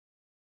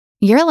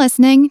You're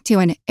listening to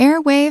an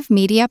Airwave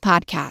Media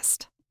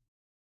Podcast.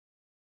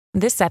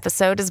 This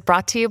episode is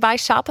brought to you by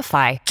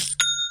Shopify.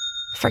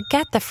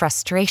 Forget the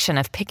frustration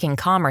of picking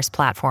commerce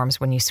platforms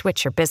when you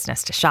switch your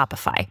business to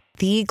Shopify,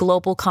 the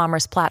global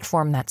commerce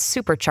platform that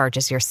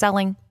supercharges your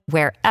selling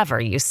wherever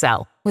you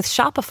sell. With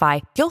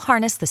Shopify, you'll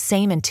harness the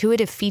same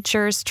intuitive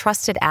features,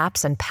 trusted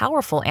apps, and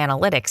powerful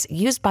analytics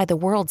used by the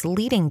world's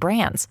leading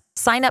brands.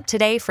 Sign up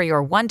today for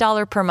your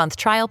 $1 per month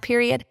trial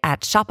period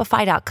at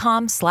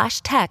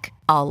shopify.com/tech,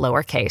 all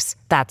lowercase.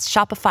 That's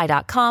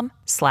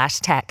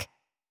shopify.com/tech.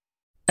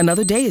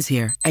 Another day is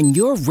here, and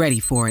you're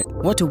ready for it.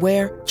 What to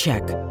wear?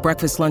 Check.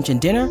 Breakfast, lunch,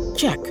 and dinner?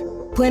 Check.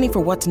 Planning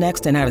for what's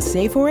next and how to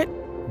save for it?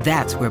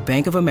 That's where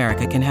Bank of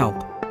America can help.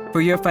 For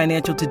your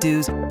financial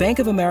to-dos, Bank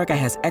of America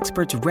has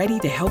experts ready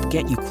to help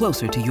get you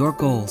closer to your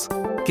goals.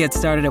 Get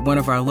started at one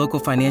of our local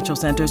financial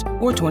centers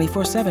or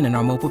 24/7 in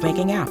our mobile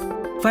banking app.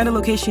 Find a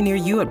location near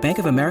you at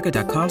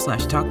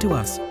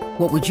bankofamerica.com/talktous.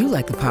 What would you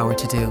like the power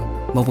to do?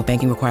 Mobile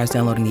banking requires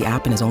downloading the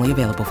app and is only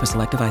available for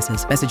select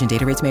devices. Message and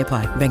data rates may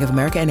apply. Bank of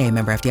America N.A.,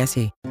 member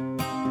FDIC.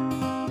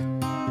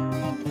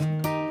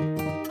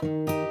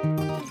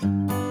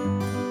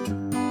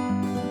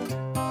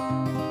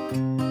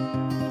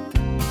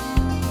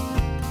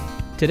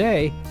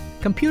 Today,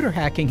 computer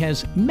hacking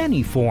has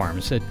many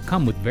forms that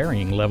come with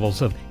varying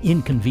levels of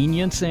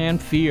inconvenience and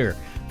fear.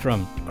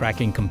 From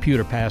cracking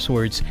computer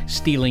passwords,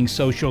 stealing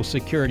social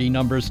security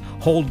numbers,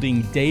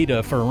 holding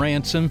data for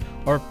ransom,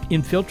 or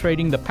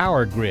infiltrating the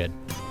power grid.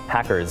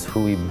 Hackers,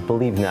 who we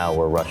believe now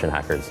were Russian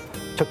hackers,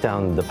 took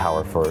down the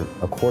power for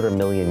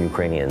 250,000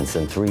 Ukrainians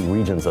in 3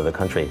 regions of the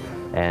country.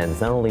 And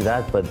not only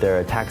that, but their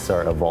attacks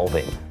are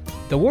evolving.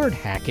 The word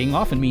hacking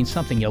often means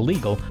something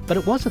illegal, but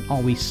it wasn't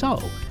always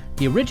so.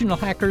 The original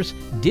hackers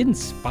didn't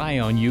spy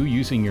on you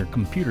using your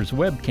computer's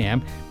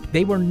webcam.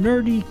 They were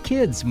nerdy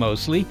kids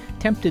mostly,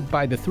 tempted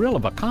by the thrill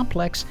of a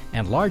complex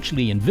and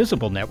largely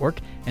invisible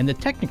network and the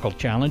technical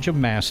challenge of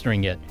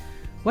mastering it.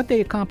 What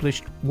they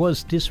accomplished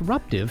was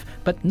disruptive,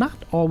 but not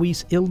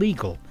always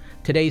illegal.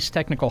 Today's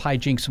technical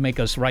hijinks make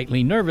us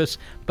rightly nervous,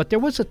 but there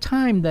was a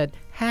time that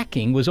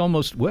hacking was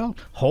almost,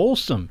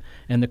 wholesome,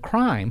 and the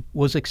crime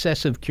was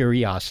excessive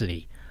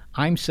curiosity.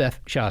 I'm Seth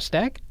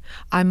Shostak.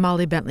 I'm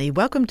Molly Bentley.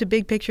 Welcome to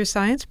Big Picture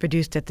Science,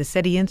 produced at the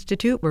SETI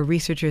Institute, where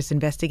researchers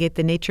investigate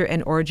the nature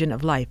and origin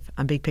of life.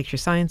 On Big Picture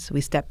Science,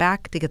 we step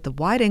back to get the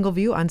wide-angle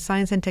view on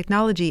science and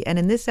technology. And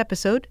in this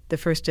episode, the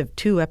first of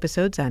 2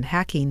 episodes on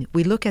hacking,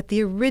 we look at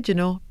the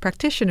original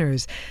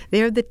practitioners.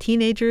 They are the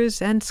teenagers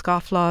and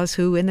scofflaws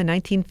who, in the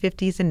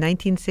 1950s and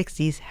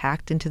 1960s,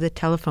 hacked into the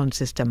telephone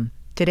system.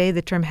 Today,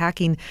 the term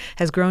hacking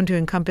has grown to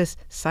encompass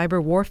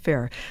cyber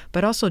warfare,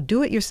 but also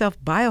do-it-yourself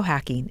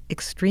biohacking,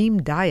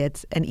 extreme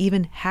diets, and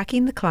even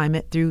hacking the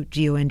climate through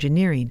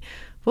geoengineering.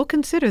 We'll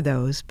consider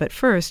those, but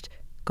first,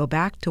 go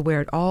back to where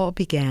it all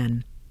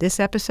began. This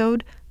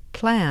episode,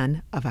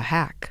 Plan of a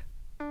Hack.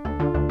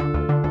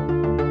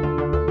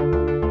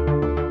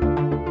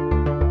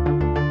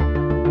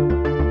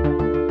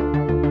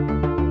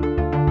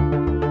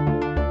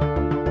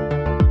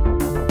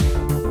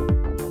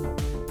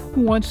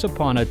 Once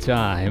upon a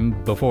time,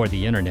 before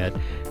the internet,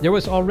 there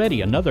was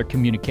already another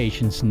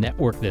communications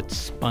network that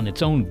spun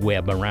its own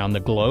web around the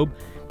globe.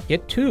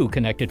 It too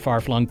connected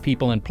far-flung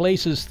people and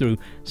places through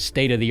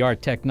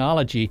state-of-the-art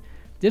technology.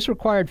 This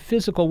required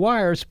physical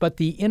wires, but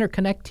the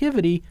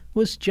interconnectivity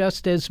was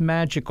just as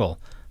magical.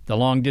 The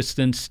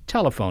long-distance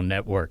telephone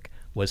network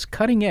was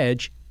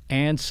cutting-edge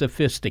and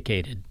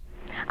sophisticated.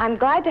 I'm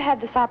glad to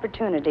have this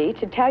opportunity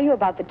to tell you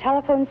about the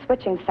Telephone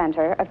Switching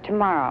Center of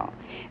tomorrow,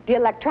 the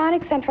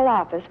electronic central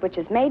office which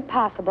is made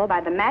possible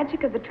by the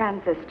magic of the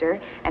transistor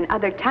and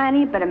other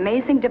tiny but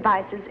amazing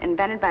devices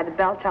invented by the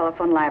Bell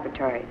Telephone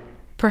Laboratories.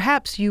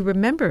 Perhaps you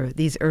remember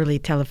these early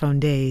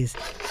telephone days.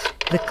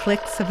 The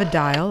clicks of a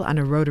dial on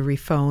a rotary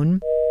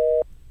phone,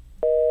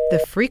 the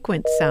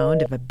frequent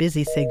sound of a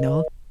busy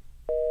signal,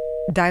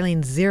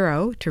 dialing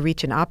 0 to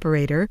reach an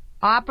operator.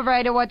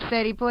 Operator, what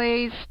city,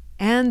 please?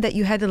 And that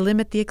you had to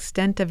limit the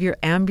extent of your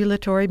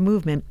ambulatory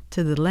movement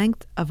to the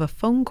length of a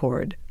phone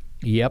cord.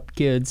 Yep,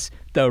 kids,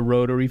 the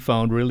rotary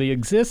phone really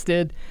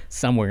existed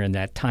somewhere in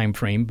that time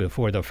frame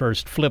before the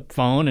first flip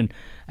phone and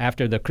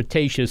after the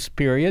Cretaceous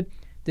period.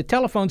 The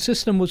telephone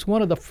system was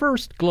one of the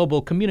first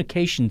global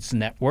communications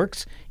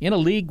networks in a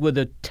league with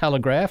the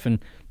telegraph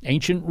and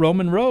ancient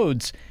Roman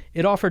roads.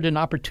 It offered an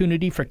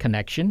opportunity for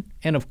connection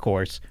and, of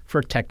course,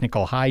 for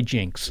technical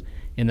hijinks.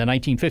 In the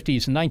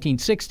 1950s and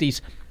 1960s,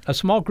 a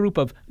small group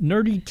of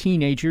nerdy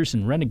teenagers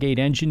and renegade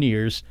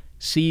engineers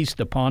seized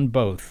upon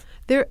both.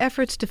 Their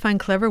efforts to find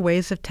clever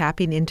ways of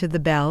tapping into the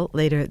Bell,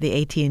 later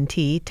the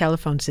AT&T,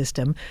 telephone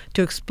system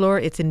to explore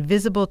its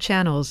invisible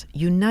channels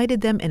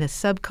united them in a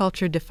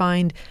subculture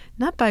defined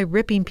not by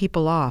ripping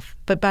people off,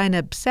 but by an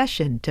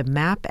obsession to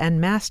map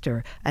and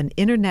master an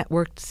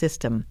inter-networked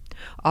system.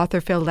 Author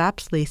Phil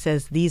Lapsley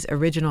says these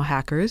original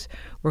hackers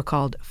were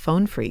called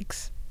phone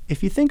phreaks.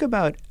 If you think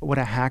about what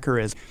a hacker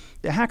is,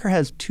 the hacker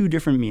has 2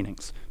 different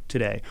meanings.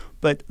 today.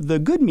 But the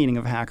good meaning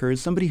of hacker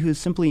is somebody who's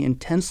simply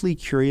intensely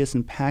curious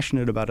and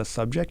passionate about a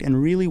subject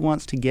and really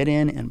wants to get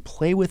in and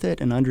play with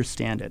it and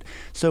understand it.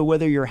 So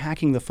whether you're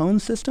hacking the phone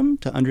system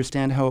to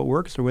understand how it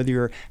works or whether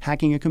you're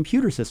hacking a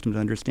computer system to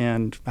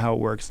understand how it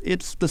works,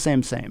 it's the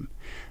same.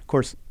 Of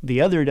course,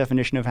 the other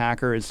definition of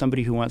hacker is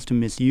somebody who wants to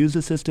misuse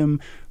a system,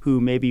 who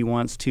maybe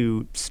wants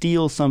to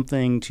steal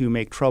something to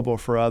make trouble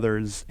for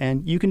others.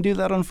 And you can do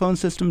that on phone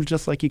systems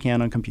just like you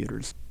can on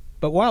computers.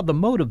 But while the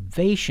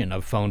motivation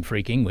of phone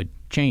phreaking would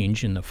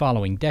change in the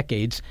following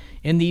decades,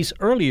 in these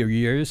earlier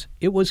years,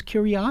 it was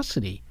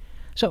curiosity.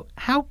 So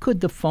how could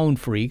the phone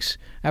phreaks,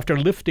 after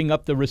lifting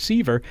up the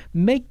receiver,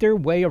 make their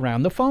way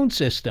around the phone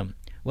system?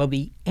 Well,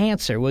 the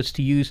answer was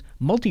to use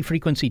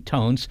multi-frequency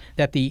tones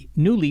that the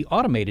newly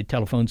automated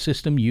telephone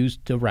system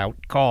used to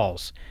route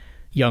calls.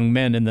 Young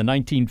men in the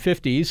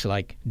 1950s,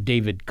 like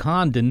David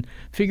Condon,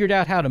 figured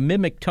out how to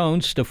mimic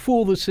tones to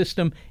fool the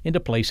system into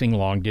placing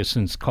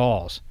long-distance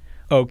calls.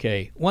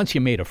 Okay, once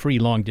you made a free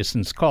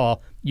long-distance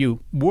call,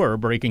 you were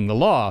breaking the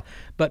law,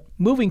 but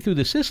moving through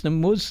the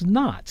system was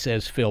not,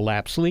 says Phil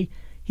Lapsley.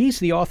 He's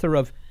the author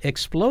of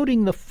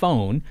Exploding the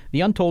Phone,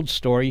 The Untold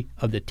Story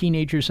of the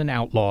Teenagers and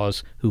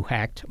Outlaws Who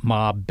Hacked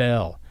Ma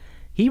Bell.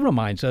 He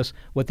reminds us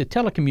what the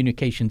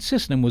telecommunications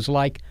system was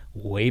like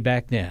way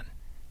back then.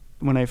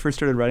 When I first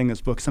started writing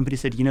this book, somebody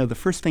said, the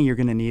first thing you're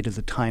going to need is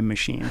a time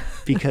machine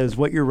because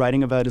what you're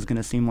writing about is going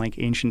to seem like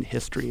ancient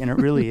history, and it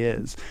really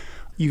is.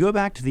 You go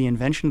back to the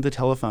invention of the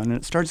telephone, and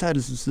it starts out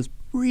as this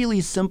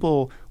really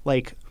simple,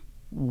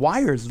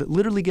 wires that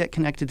literally get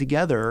connected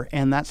together,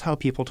 and that's how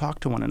people talk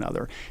to one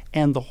another.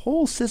 And the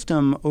whole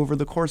system over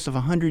the course of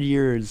 100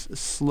 years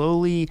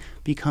slowly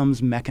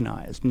becomes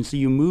mechanized. And so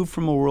you move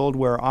from a world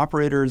where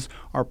operators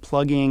are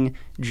plugging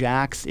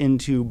jacks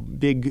into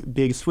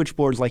big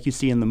switchboards like you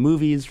see in the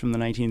movies from the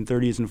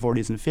 1930s and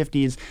 40s and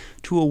 50s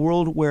to a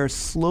world where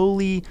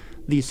slowly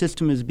the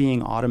system is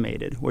being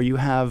automated, where you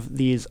have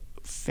these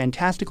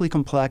fantastically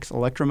complex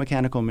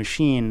electromechanical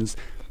machines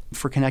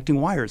for connecting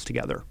wires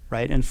together,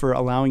 right, and for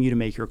allowing you to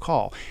make your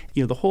call.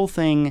 The whole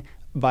thing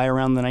by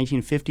around the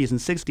 1950s and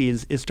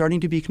 60s is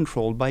starting to be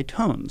controlled by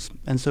tones.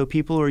 And so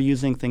people are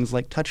using things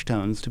like touch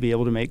tones to be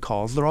able to make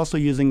calls. They're also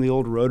using the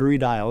old rotary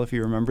dial, if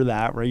you remember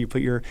that, where you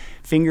put your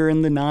finger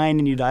in the 9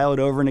 and you dial it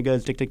over and it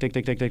goes tick, tick, tick,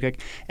 tick, tick, tick, tick.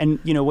 And,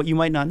 what you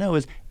might not know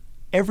is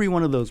every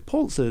one of those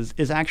pulses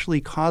is actually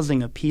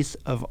causing a piece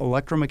of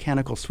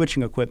electromechanical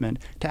switching equipment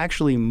to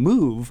actually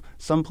move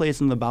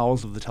someplace in the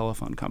bowels of the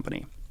telephone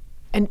company.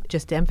 And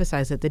just to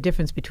emphasize that the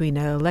difference between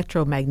an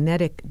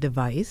electromagnetic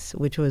device,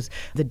 which was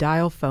the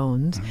dial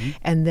phones,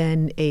 and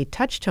then a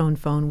touch-tone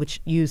phone,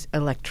 which used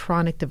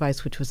electronic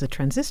device, which was a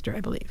transistor,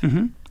 I believe.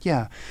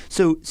 Yeah.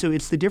 So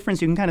it's the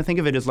difference. You can kind of think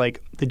of it as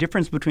like the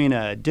difference between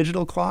a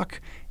digital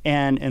clock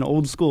and an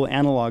old-school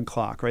analog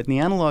clock, right? In the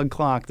analog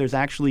clock, there's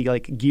actually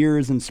like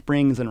gears and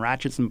springs and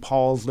ratchets and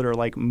pawls that are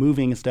like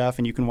moving stuff,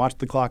 and you can watch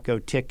the clock go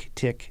tick,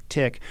 tick,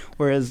 tick.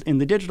 Whereas in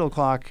the digital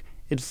clock,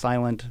 it's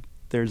silent.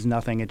 There's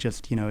nothing. It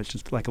just, it's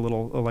just like a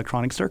little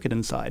electronic circuit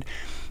inside.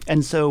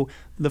 And so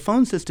the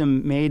phone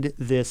system made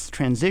this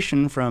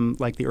transition from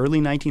like the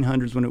early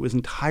 1900s when it was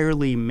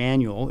entirely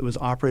manual. It was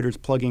operators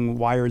plugging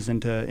wires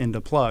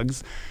into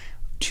plugs,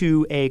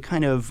 to a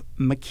kind of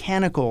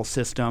mechanical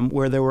system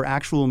where there were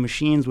actual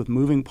machines with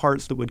moving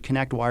parts that would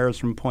connect wires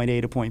from point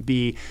A to point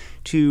B,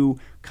 to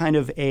kind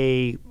of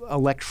a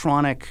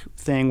electronic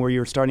thing where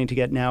you're starting to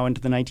get now into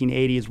the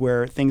 1980s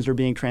where things are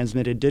being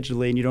transmitted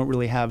digitally and you don't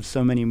really have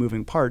so many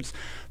moving parts.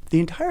 The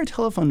entire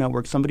telephone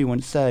network, somebody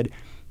once said,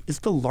 is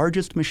the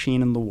largest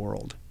machine in the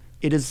world.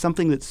 It is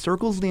something that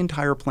circles the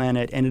entire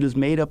planet, and it is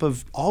made up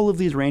of all of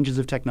these ranges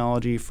of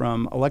technology,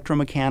 from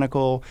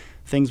electromechanical,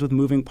 things with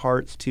moving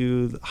parts,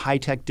 to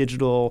high-tech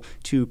digital,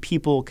 to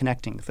people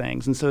connecting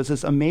things. And so it's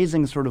this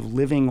amazing sort of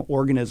living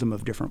organism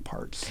of different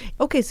parts.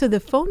 Okay, so the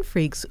phone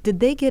phreaks, did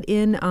they get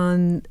in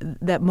on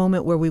that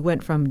moment where we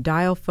went from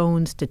dial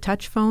phones to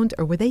touch phones,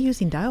 or were they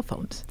using dial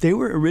phones? They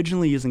were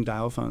originally using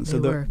dial phones.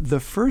 The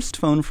first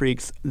phone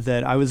phreaks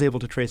that I was able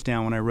to trace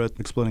down when I wrote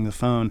Exploding the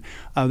Phone,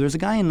 there's a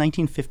guy in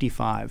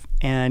 1955,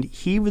 and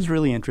he was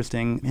really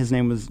interesting. His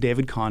name was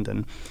David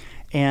Condon,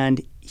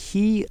 and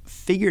he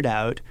figured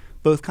out,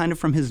 both kind of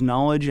from his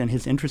knowledge and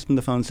his interest in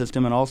the phone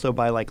system, and also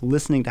by like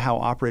listening to how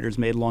operators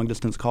made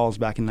long-distance calls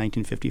back in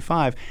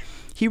 1955,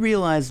 he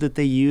realized that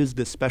they used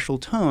this special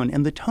tone,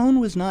 and the tone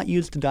was not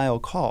used to dial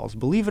calls.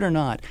 Believe it or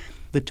not,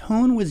 the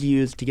tone was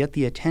used to get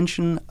the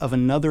attention of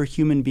another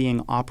human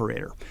being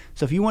operator.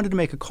 So if you wanted to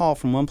make a call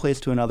from one place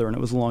to another and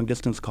it was a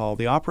long-distance call,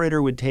 the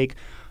operator would take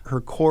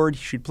her cord,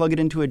 she'd plug it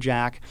into a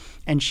jack,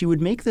 and she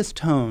would make this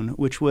tone,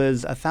 which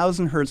was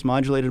 1,000 hertz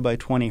modulated by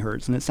 20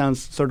 hertz, and it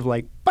sounds sort of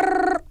like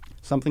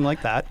something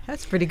like that.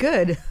 That's pretty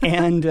good.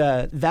 And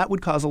that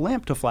would cause a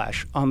lamp to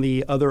flash on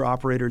the other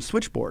operator's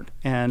switchboard.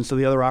 And so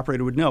the other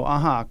operator would know,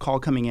 call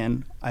coming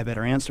in, I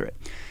better answer it.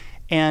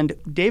 And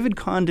David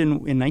Condon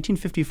in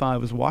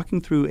 1955 was walking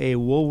through a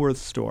Woolworths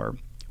store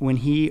when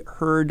he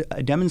heard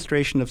a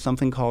demonstration of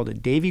something called a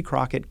Davy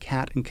Crockett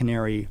cat and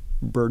canary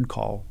bird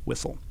call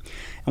whistle.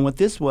 And what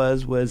this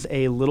was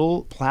a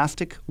little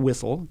plastic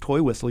whistle,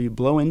 toy whistle. You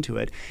blow into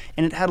it,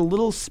 and it had a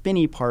little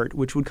spinny part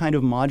which would kind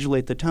of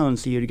modulate the tone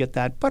so you'd get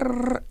that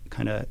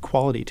kind of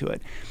quality to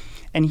it.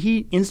 And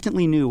he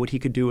instantly knew what he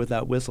could do with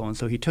that whistle. And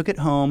so he took it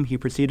home. He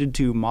proceeded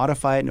to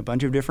modify it in a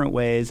bunch of different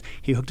ways.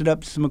 He hooked it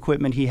up to some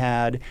equipment he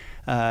had.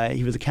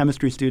 He was a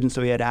chemistry student,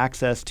 so he had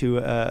access to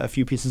a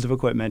few pieces of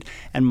equipment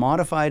and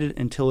modified it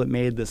until it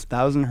made this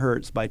 1,000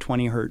 hertz by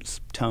 20 hertz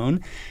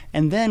tone.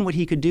 And then what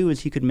he could do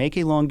is he could make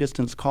a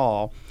long-distance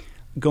call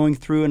going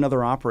through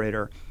another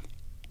operator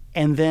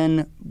and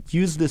then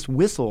use this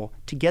whistle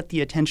to get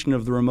the attention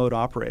of the remote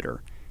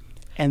operator,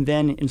 and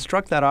then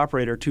instruct that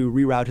operator to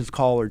reroute his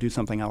call or do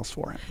something else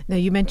for him. Now,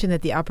 you mentioned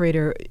that the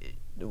operator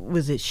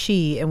was a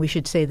she, and we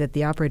should say that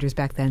the operators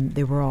back then,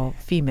 they were all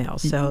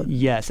females. So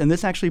yes, and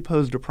this actually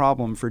posed a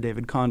problem for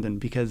David Condon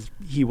because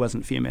he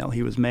wasn't female,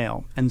 he was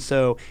male. And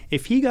so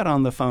if he got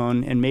on the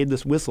phone and made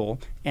this whistle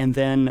and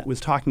then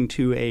was talking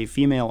to a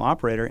female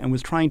operator and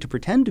was trying to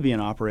pretend to be an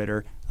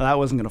operator, that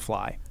wasn't going to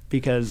fly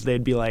because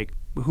they'd be like,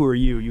 who are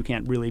you? You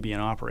can't really be an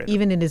operator.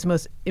 Even in his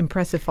most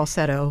impressive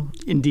falsetto.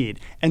 Indeed.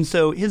 And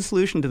so his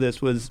solution to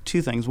this was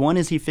two things. One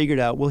is he figured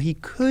out, well, he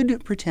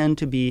could pretend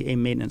to be a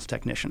maintenance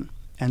technician.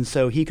 And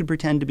so he could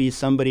pretend to be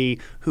somebody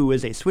who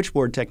is a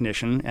switchboard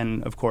technician.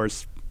 And of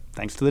course,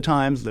 thanks to the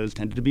times, those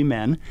tended to be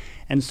men.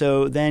 And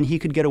so then he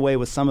could get away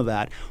with some of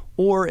that.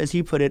 Or, as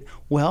he put it,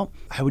 well,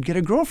 I would get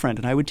a girlfriend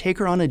and I would take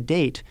her on a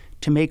date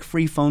to make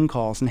free phone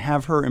calls and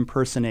have her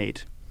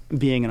impersonate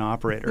being an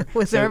operator.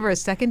 Was there ever a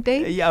second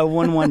date? Yeah,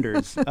 one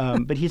wonders.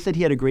 But he said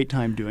he had a great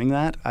time doing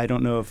that. I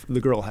don't know if the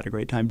girl had a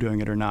great time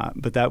doing it or not,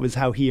 but that was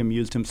how he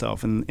amused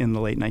himself in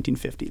the late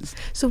 1950s.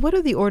 So what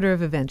are the order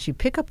of events? You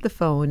pick up the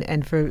phone,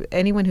 and for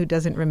anyone who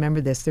doesn't remember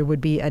this, there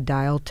would be a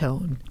dial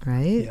tone,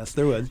 right? Yes,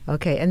 there was.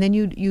 Okay, and then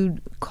you'd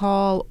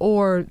call,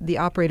 or the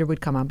operator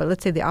would come on. But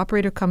let's say the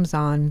operator comes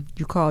on,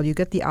 you call, you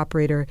get the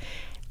operator,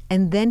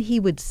 and then he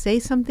would say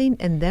something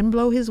and then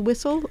blow his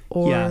whistle?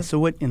 Or? Yeah,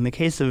 so in the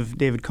case of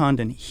David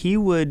Condon, he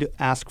would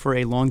ask for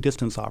a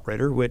long-distance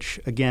operator, which,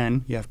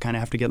 again, you kind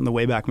of have to get in the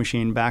Wayback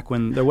Machine back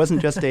when there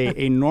wasn't just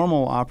a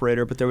normal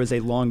operator, but there was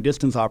a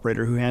long-distance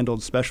operator who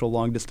handled special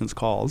long-distance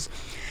calls.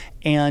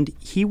 And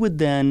he would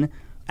then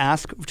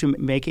ask to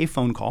make a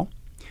phone call,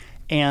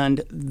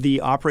 and the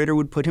operator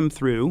would put him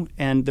through,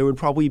 and there would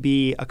probably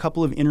be a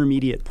couple of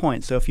intermediate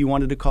points. So if you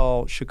wanted to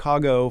call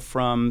Chicago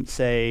from,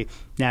 say,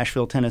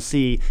 Nashville,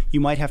 Tennessee, you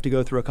might have to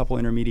go through a couple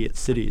intermediate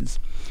cities.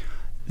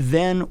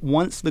 Then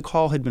once the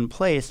call had been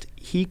placed,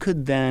 he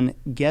could then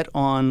get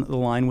on the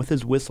line with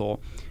his whistle,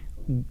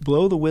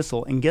 blow the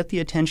whistle, and get the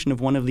attention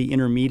of one of the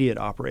intermediate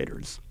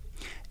operators,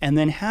 and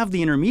then have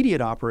the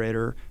intermediate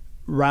operator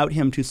route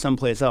him to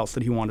someplace else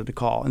that he wanted to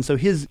call. And so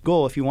his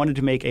goal, if he wanted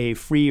to make a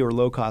free or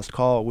low-cost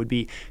call, would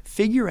be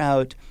figure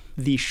out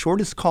the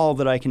shortest call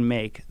that I can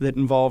make that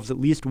involves at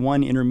least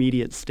one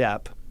intermediate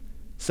step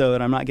so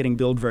that I'm not getting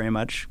billed very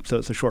much, so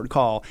it's a short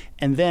call.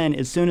 And then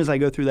as soon as I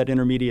go through that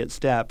intermediate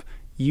step,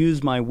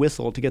 use my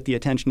whistle to get the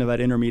attention of that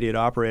intermediate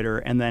operator,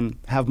 and then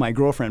have my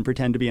girlfriend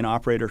pretend to be an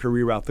operator to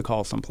reroute the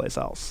call someplace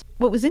else.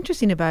 What was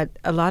interesting about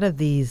a lot of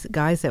these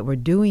guys that were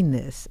doing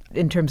this,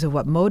 in terms of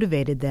what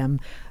motivated them,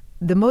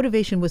 the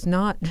motivation was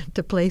not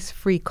to place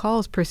free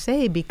calls per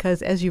se,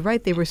 because, as you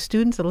write, they were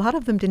students. A lot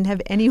of them didn't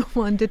have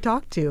anyone to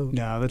talk to.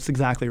 No, that's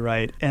exactly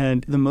right.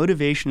 And the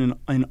motivation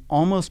in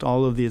almost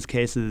all of these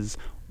cases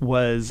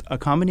was a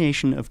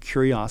combination of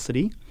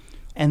curiosity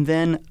and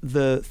then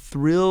the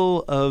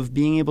thrill of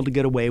being able to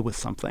get away with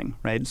something,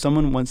 right?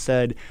 Someone once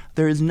said,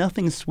 there is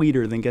nothing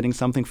sweeter than getting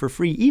something for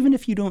free, even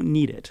if you don't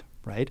need it,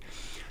 right?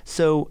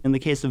 So in the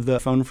case of the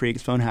phone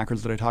freaks, phone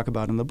hackers that I talk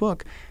about in the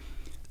book,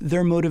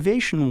 their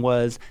motivation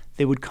was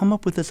they would come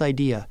up with this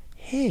idea,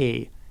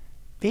 hey,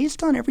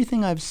 based on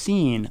everything I've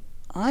seen,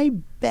 I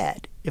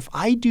bet if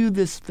I do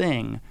this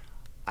thing,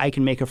 I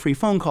can make a free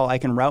phone call, I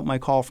can route my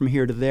call from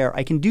here to there,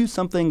 I can do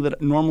something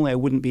that normally I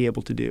wouldn't be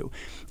able to do.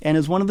 And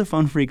as one of the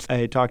phone freaks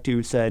I talked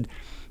to said,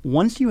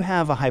 once you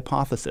have a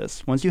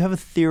hypothesis, once you have a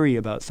theory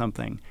about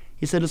something,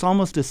 he said it's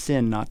almost a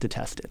sin not to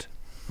test it.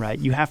 Right?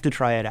 You have to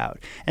try it out.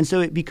 And so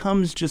it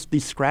becomes just the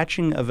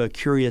scratching of a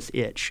curious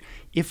itch.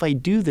 If I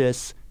do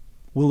this,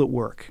 will it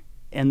work?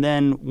 And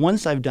then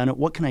once I've done it,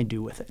 what can I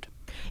do with it?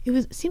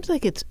 It seems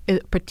like it's a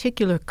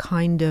particular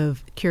kind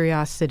of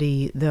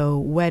curiosity, though,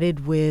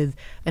 wedded with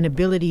an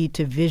ability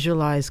to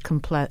visualize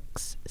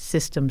complex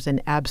systems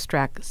and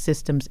abstract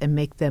systems and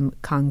make them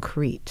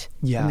concrete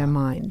in their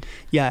mind.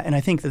 Yeah, and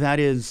I think that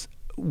is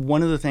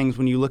one of the things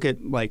when you look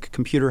at like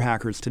computer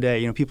hackers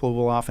today, people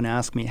will often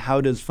ask me,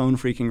 how does phone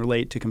freaking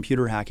relate to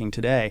computer hacking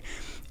today?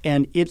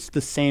 And it's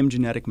the same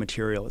genetic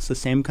material. It's the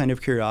same kind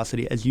of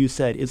curiosity. As you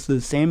said, it's the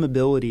same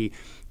ability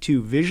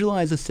to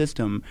visualize a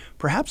system,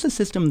 perhaps a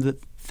system that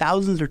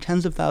thousands or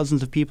tens of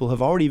thousands of people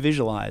have already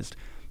visualized,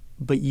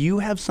 but you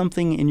have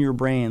something in your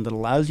brain that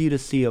allows you to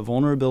see a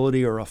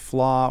vulnerability or a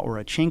flaw or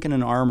a chink in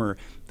an armor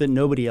that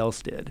nobody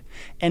else did.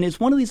 And it's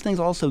one of these things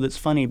also that's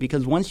funny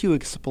because once you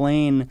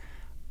explain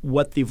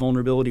what the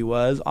vulnerability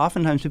was,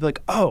 oftentimes people are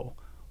like, oh,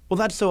 well,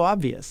 that's so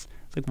obvious.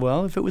 It's like,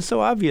 well, if it was so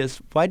obvious,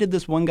 why did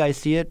this one guy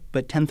see it,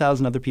 but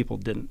 10,000 other people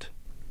didn't?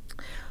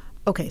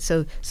 Okay,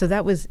 so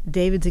that was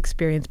David's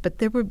experience, but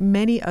there were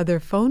many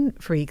other phone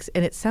freaks,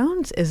 and it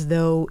sounds as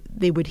though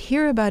they would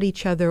hear about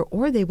each other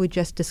or they would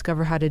just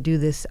discover how to do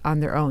this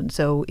on their own.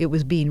 So it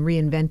was being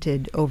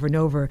reinvented over and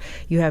over.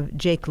 You have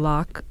Jake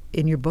Locke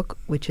in your book,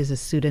 which is a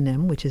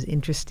pseudonym, which is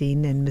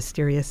interesting and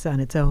mysterious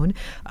on its own.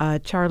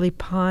 Charlie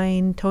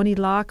Pine, Tony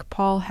Locke,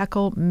 Paul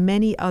Heckel,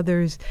 many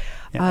others.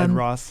 Yeah, Ed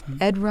Ross.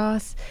 Ed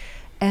Ross.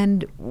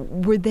 And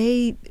were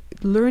they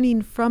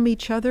learning from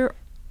each other,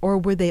 or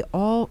were they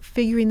all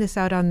figuring this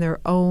out on their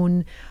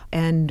own,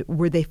 and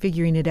were they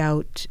figuring it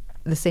out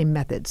the same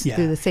methods,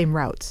 through the same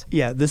routes?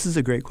 Yeah, this is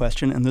a great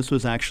question, and this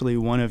was actually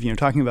one of,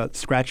 talking about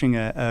scratching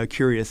a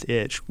curious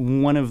itch.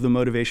 One of the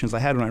motivations I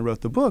had when I wrote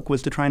the book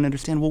was to try and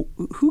understand, well,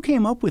 who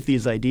came up with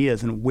these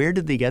ideas, and where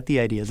did they get the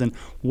ideas, and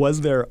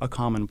was there a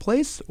common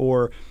place,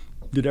 or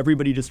did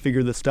everybody just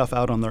figure this stuff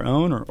out on their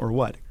own, or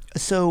what?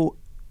 So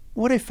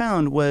what I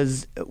found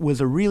was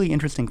a really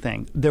interesting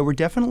thing. There were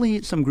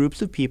definitely some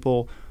groups of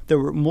people. There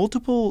were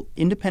multiple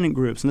independent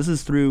groups, and this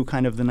is through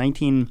kind of the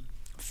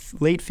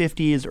late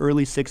 50s,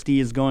 early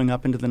 60s, going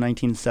up into the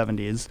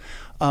 1970s.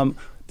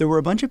 There were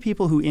a bunch of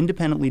people who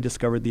independently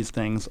discovered these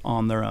things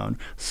on their own.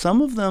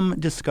 Some of them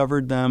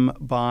discovered them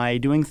by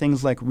doing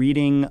things like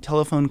reading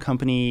telephone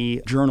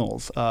company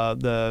journals.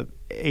 The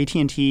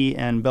AT&T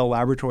and Bell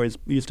Laboratories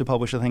used to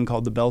publish a thing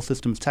called the Bell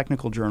Systems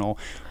Technical Journal,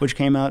 which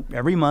came out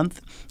every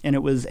month, and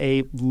it was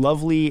a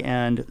lovely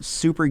and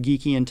super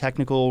geeky and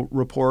technical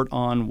report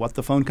on what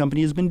the phone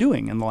company has been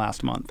doing in the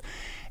last month.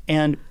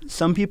 And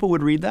some people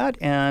would read that,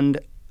 and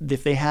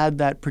if they had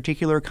that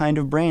particular kind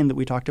of brain that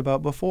we talked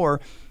about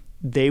before,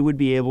 they would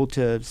be able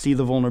to see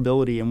the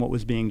vulnerability in what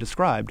was being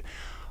described.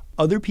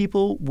 Other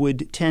people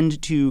would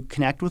tend to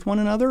connect with one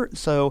another.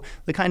 So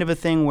the kind of a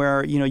thing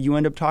where, you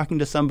end up talking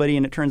to somebody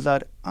and it turns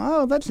out,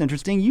 oh, that's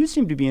interesting. You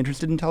seem to be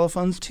interested in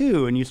telephones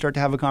too. And you start to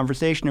have a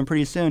conversation, and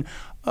pretty soon,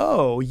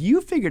 oh, you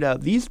figured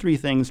out these 3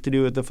 things to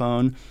do with the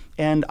phone,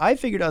 and I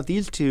figured out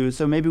these 2,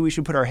 so maybe we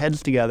should put our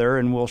heads together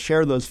and we'll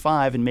share those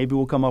 5, and maybe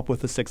we'll come up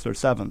with the 6th or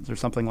 7th or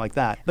something like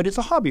that. But it's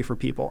a hobby for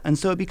people. And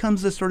so it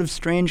becomes this sort of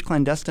strange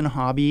clandestine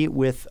hobby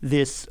with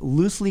this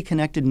loosely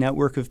connected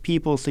network of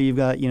people. So you've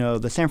got,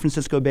 the San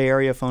Francisco Bay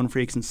Area phone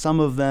freaks, and some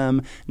of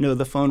them know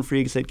the phone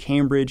freaks at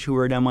Cambridge who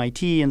are at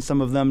MIT, and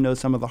some of them know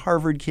some of the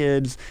Harvard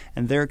kids,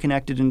 and they're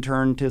connected in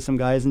turn to some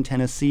guys in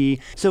Tennessee.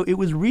 So it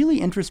was really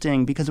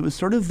interesting because it was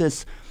sort of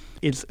this,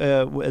 it's,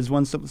 as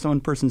one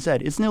person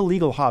said, it's an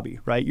illegal hobby,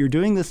 right? You're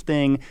doing this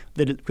thing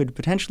that it could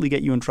potentially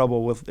get you in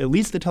trouble with at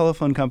least the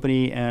telephone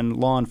company and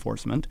law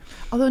enforcement.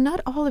 Although not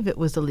all of it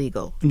was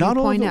illegal. Not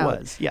all of it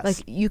was, yes.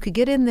 Like, you could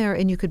get in there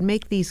and you could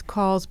make these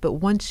calls, but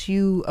once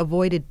you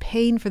avoided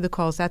paying for the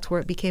calls, that's where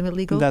it became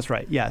illegal? That's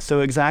right, yeah.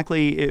 So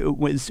exactly, it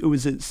was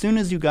as soon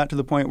as you got to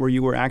the point where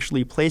you were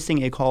actually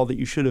placing a call that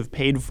you should have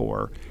paid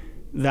for,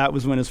 that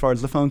was when, as far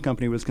as the phone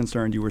company was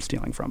concerned, you were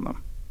stealing from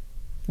them.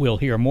 We'll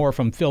hear more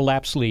from Phil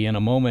Lapsley in a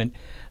moment.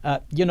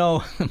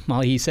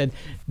 Molly, he said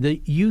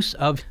the use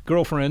of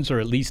girlfriends, or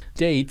at least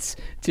dates,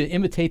 to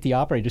imitate the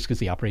operators, because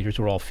the operators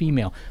were all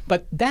female.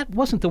 But that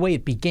wasn't the way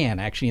it began,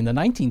 actually. In the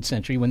 19th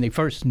century, when they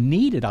first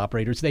needed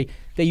operators, they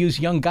used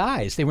young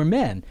guys. They were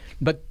men.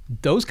 But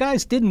those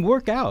guys didn't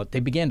work out. They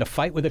began to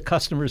fight with the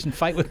customers and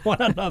fight with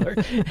one another.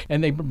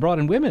 And they brought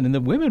in women, and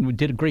the women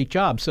did a great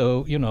job.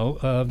 So,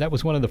 that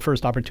was one of the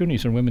first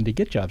opportunities for women to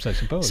get jobs, I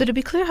suppose. So to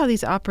be clear how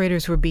these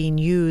operators were being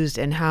used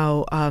and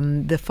how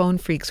the phone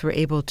freaks were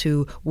able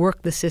to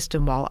work the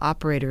system while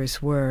operators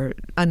were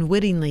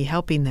unwittingly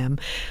helping them.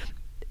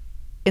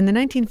 In the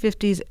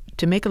 1950s,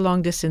 to make a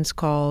long-distance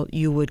call,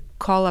 you would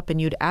call up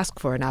and you'd ask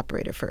for an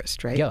operator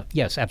first, right? Yeah,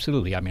 yes,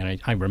 absolutely. I mean,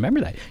 I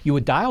remember that. You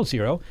would dial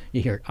 0,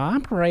 you hear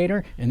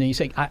operator, and then you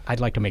say, I'd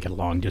like to make a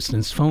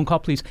long-distance phone call,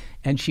 please.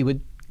 And she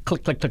would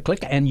click, click, click, click,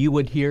 and you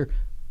would hear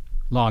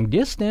long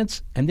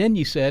distance, and then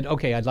you said,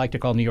 okay, I'd like to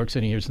call New York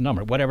City, here's the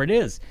number, whatever it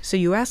is. So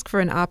you ask for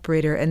an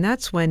operator, and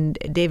that's when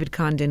David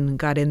Condon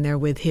got in there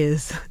with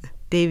his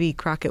Davy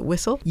Crockett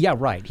whistle? Yeah,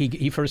 right.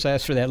 He first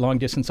asked for that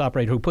long-distance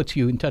operator who puts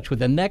you in touch with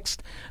the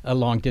next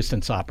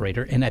long-distance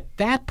operator. And at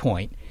that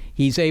point,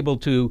 he's able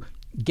to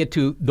get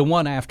to the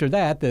one after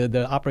that,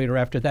 the operator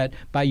after that,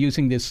 by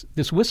using this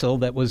whistle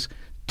that was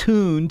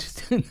tuned,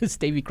 this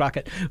Davy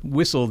Crockett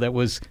whistle that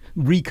was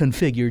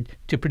reconfigured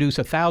to produce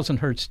 1,000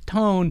 hertz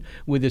tone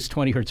with this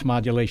 20 hertz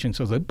modulation.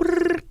 So it's like,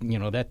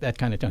 that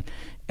kind of tone.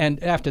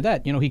 And after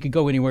that, he could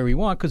go anywhere he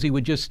want, because he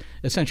would just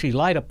essentially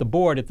light up the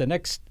board at the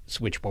next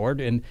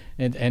switchboard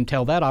and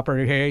tell that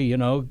operator, hey,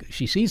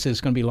 she sees this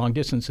is going to be long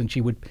distance, and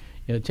she would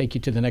take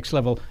you to the next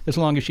level as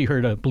long as she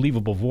heard a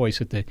believable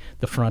voice at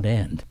the front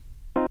end.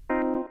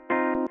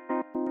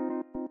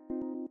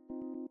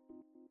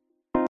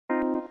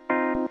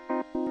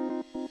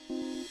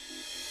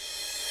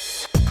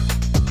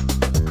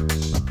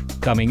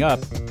 Coming up,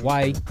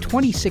 why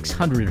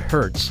 2600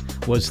 hertz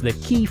was the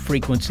key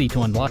frequency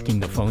to unlocking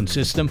the phone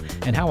system,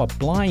 and how a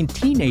blind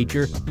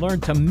teenager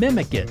learned to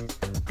mimic it.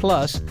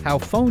 Plus, how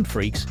phone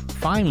phreaks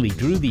finally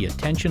drew the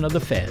attention of the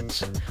feds.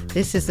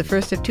 This is the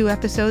first of 2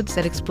 episodes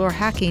that explore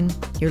hacking.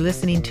 You're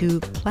listening to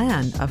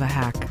Plan of a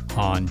Hack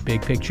on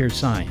Big Picture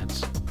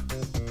Science.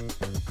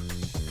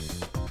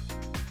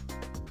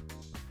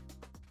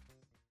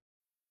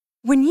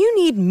 When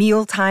you need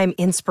mealtime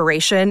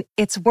inspiration,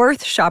 it's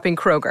worth shopping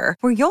Kroger,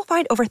 where you'll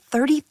find over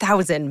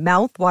 30,000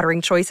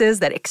 mouth-watering choices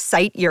that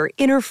excite your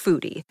inner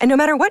foodie. And no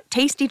matter what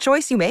tasty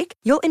choice you make,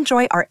 you'll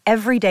enjoy our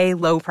everyday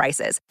low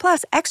prices,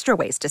 plus extra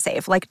ways to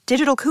save, like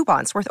digital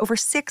coupons worth over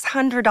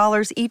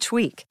 $600 each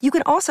week. You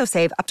can also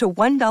save up to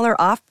 $1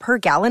 off per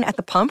gallon at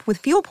the pump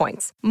with fuel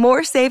points.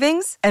 More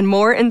savings and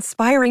more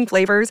inspiring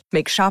flavors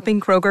make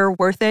shopping Kroger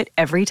worth it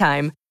every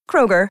time.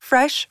 Kroger,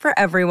 fresh for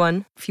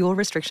everyone. Fuel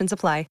restrictions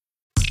apply.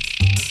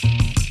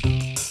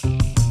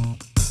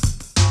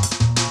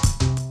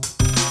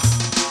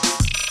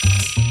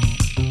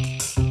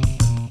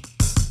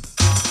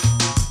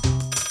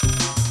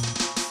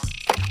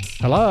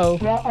 Hello?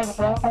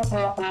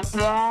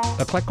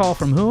 A collect call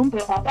from whom?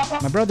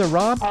 My brother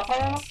Rob?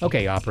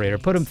 Okay, operator,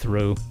 put him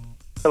through.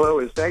 Hello,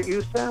 is that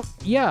you, Seth?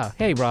 Yeah,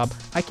 hey Rob,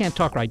 I can't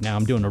talk right now,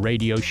 I'm doing a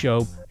radio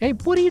show. Hey,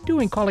 what are you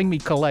doing calling me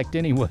collect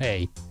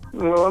anyway?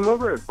 Well, I'm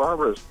over at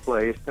Barbara's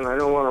place, and I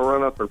don't want to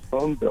run up her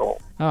phone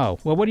bill. Oh,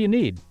 well, what do you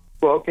need?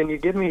 Well, can you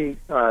give me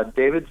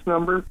David's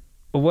number?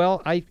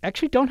 Well, I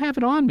actually don't have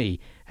it on me.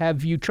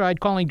 Have you tried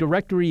calling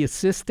directory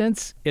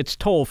assistance? It's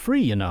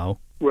toll-free, you know.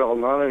 Well,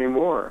 not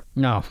anymore.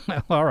 No.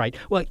 All right.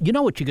 Well, you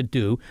know what you could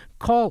do?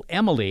 Call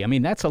Emily. I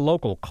mean, that's a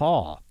local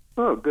call.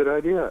 Oh, good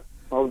idea.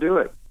 I'll do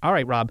it. All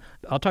right, Rob.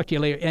 I'll talk to you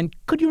later. And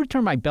could you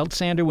return my belt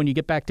sander when you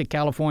get back to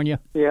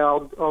California? Yeah,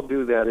 I'll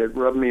do that. It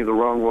rubbed me the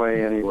wrong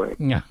way anyway.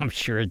 Yeah, I'm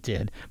sure it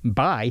did.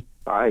 Bye.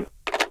 Bye.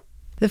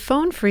 The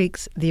phone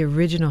phreaks, the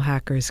original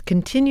hackers,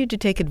 continued to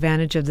take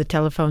advantage of the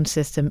telephone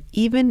system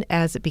even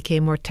as it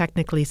became more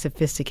technically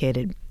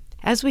sophisticated.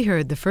 As we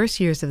heard, the first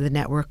years of the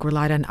network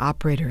relied on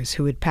operators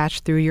who would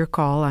patch through your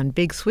call on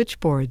big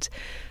switchboards,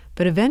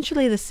 but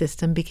eventually the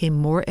system became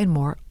more and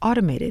more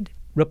automated.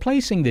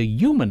 Replacing the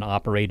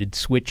human-operated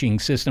switching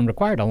system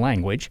required a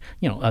language,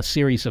 a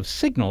series of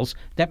signals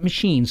that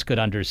machines could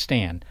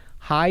understand,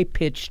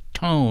 high-pitched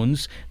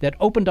tones that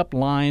opened up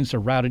lines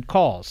or routed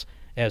calls.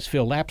 As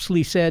Phil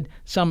Lapsley said,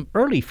 some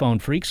early phone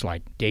phreaks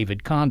like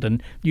David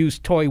Condon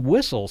used toy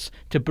whistles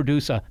to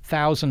produce a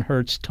 1,000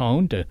 hertz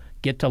tone to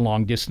get to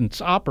long-distance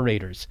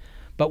operators.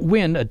 But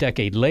when, a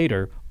decade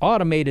later,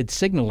 automated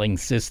signaling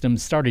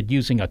systems started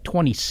using a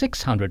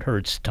 2,600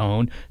 hertz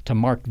tone to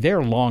mark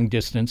their long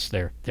distance,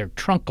 their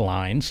trunk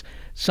lines,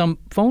 some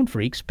phone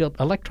phreaks built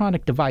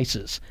electronic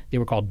devices. They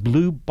were called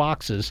blue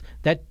boxes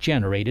that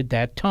generated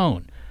that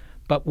tone.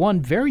 But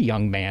one very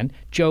young man,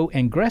 Joe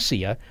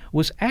Engresia,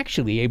 was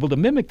actually able to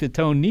mimic the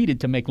tone needed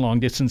to make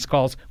long-distance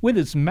calls with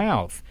his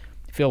mouth.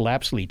 Phil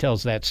Lapsley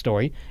tells that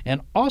story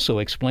and also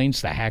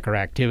explains the hacker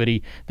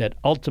activity that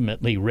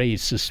ultimately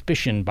raised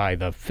suspicion by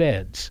the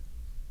feds.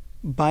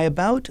 By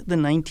about the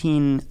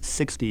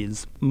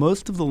 1960s,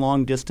 most of the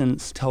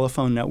long-distance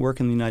telephone network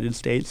in the United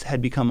States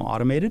had become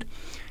automated,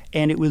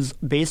 and it was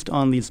based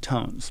on these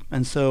tones.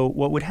 And so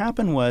what would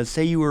happen was,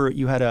 say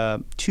you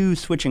had 2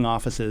 switching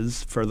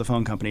offices for the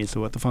phone company,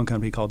 so what the phone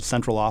company called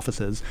central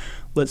offices.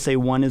 Let's say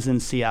one is in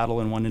Seattle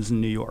and one is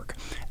in New York.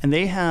 And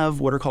they have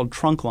what are called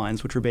trunk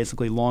lines, which are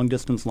basically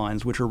long-distance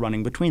lines which are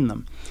running between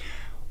them.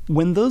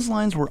 When those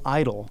lines were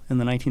idle in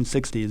the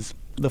 1960s,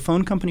 the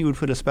phone company would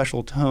put a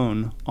special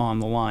tone on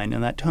the line,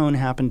 and that tone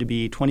happened to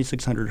be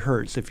 2,600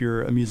 hertz. If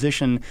you're a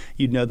musician,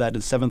 you'd know that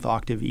as 7th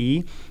octave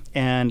E,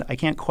 and I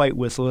can't quite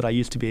whistle it. I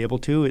used to be able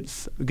to.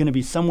 It's going to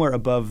be somewhere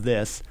above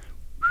this.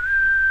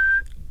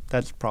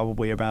 That's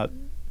probably about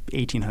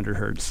 1,800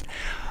 hertz.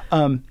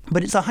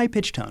 But it's a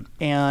high-pitched tone,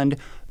 and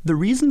the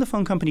reason the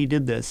phone company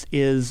did this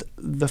is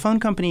the phone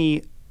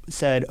company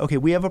said, okay,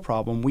 we have a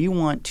problem. We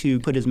want to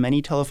put as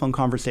many telephone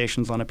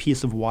conversations on a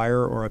piece of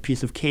wire or a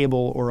piece of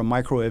cable or a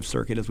microwave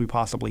circuit as we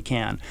possibly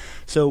can.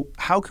 So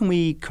how can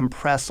we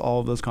compress all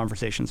of those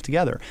conversations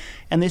together?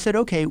 And they said,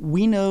 okay,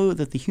 we know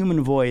that the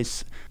human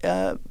voice,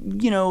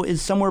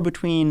 is somewhere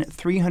between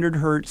 300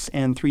 hertz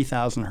and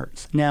 3,000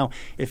 hertz. Now,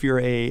 if you're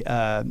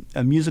a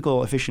musical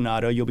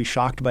aficionado, you'll be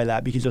shocked by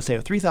that because you'll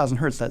say, 3,000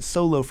 hertz, that's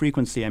so low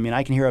frequency. I mean,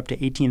 I can hear up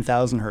to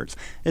 18,000 hertz.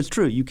 It's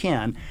true, you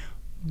can.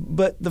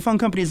 But the phone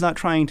company is not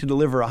trying to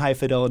deliver a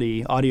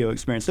high-fidelity audio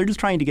experience. They're just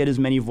trying to get as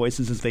many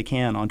voices as they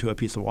can onto a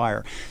piece of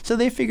wire. So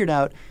they figured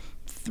out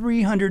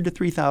 300 to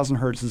 3,000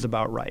 hertz is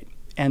about right.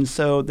 And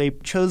so they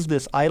chose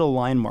this idle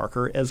line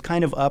marker as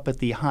kind of up at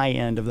the high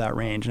end of that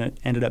range, and it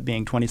ended up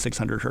being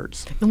 2,600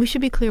 hertz. And we should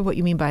be clear what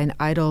you mean by an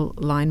idle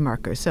line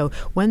marker. So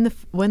when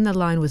the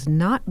line was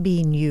not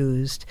being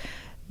used,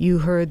 you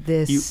heard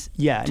this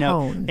tone.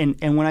 No,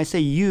 and when I say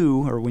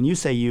you, or when you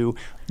say you,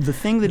 the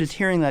thing that is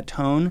hearing that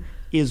tone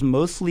is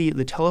mostly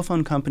the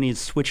telephone company's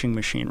switching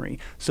machinery.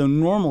 So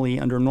normally,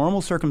 under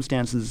normal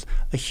circumstances,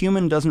 a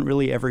human doesn't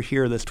really ever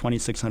hear this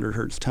 2,600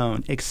 hertz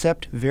tone,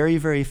 except very,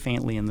 very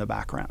faintly in the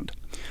background.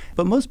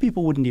 But most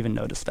people wouldn't even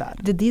notice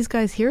that. Did these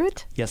guys hear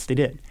it? Yes, they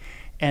did.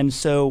 And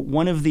so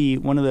one of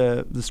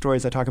the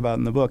stories I talk about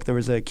in the book, there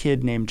was a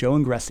kid named Joe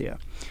Ingressia.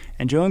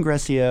 And Joe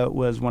Ingressia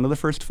was one of the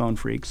first phone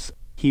freaks.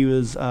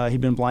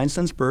 He'd been blind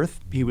since birth.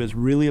 He was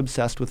really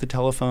obsessed with the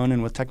telephone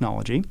and with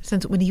technology.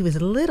 Since when he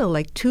was little,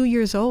 like 2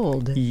 years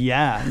old.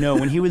 Yeah. No,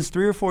 when he was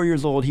 3 or 4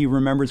 years old, he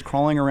remembers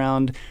crawling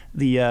around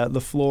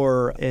the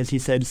floor, as he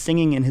said,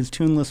 singing in his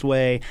tuneless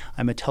way,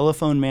 "I'm a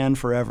telephone man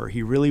forever."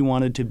 He really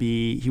wanted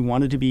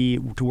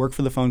to work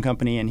for the phone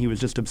company, and he was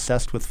just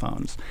obsessed with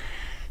phones.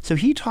 So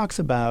he talks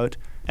about,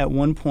 at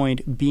one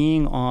point,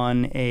 being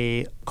on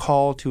a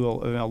call to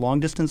a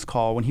long-distance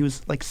call when he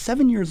was like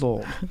 7 years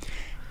old.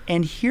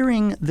 And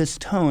hearing this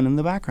tone in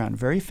the background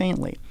very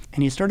faintly.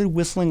 And he started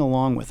whistling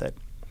along with it.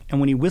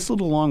 And when he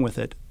whistled along with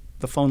it,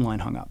 the phone line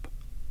hung up.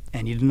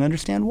 And he didn't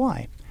understand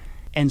why.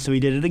 And so he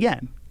did it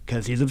again,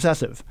 because he's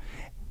obsessive.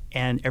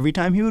 And every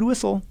time he would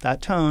whistle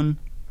that tone,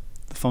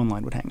 the phone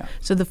line would hang up.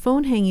 So the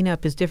phone hanging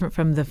up is different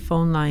from the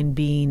phone line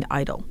being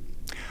idle.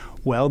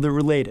 Well, they're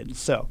related.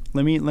 So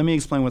let me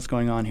explain what's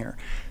going on here.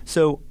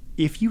 So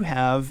if you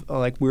have,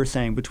 like we were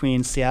saying,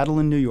 between Seattle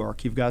and New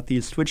York, you've got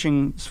these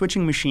switching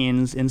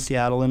machines in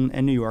Seattle and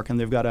New York, and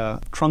they've got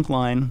a trunk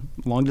line,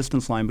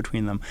 long-distance line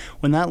between them.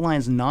 When that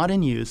line's not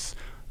in use,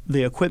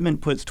 the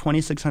equipment puts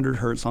 2600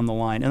 hertz on the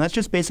line. And that's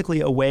just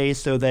basically a way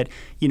so that,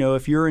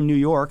 if you're in New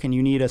York and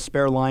you need a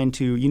spare line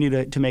to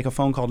make a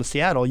phone call to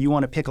Seattle, you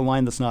want to pick a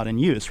line that's not in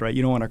use, right?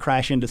 You don't want to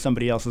crash into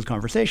somebody else's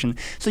conversation.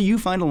 So you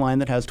find a line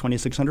that has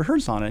 2600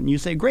 hertz on it, and you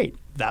say, great,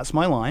 that's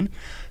my line.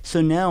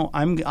 So now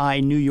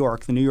New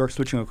York, the New York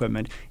switching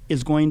equipment,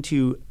 is going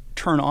to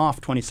turn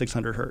off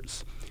 2600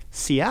 hertz.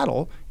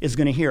 Seattle is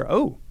going to hear,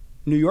 oh,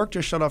 New York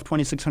just shut off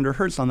 2600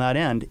 hertz on that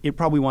end. It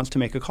probably wants to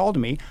make a call to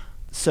me.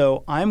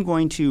 So I'm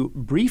going to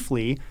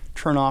briefly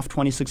turn off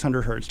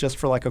 2600 hertz just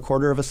for like a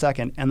quarter of a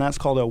second, and that's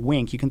called a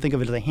wink. You can think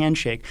of it as a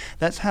handshake.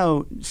 That's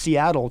how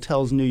Seattle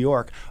tells New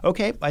York,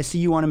 okay, I see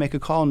you want to make a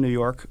call in New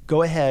York.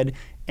 Go ahead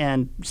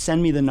and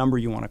send me the number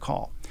you want to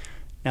call.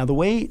 Now, the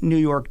way New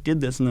York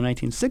did this in the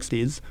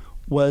 1960s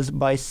was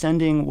by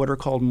sending what are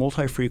called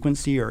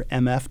multi-frequency or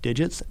MF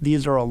digits.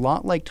 These are a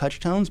lot like touch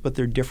tones, but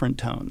they're different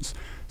tones.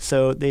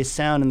 So they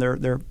sound, and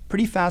they're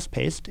pretty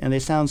fast-paced, and they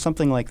sound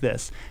something like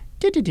this.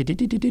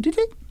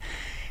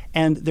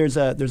 And there's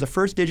a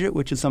first digit,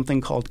 which is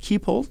something called key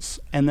pulse,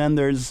 and then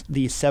there's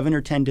the 7 or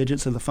 10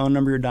 digits of the phone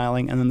number you're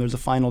dialing, and then there's a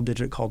final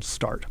digit called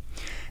start.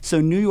 So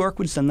New York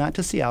would send that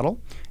to Seattle,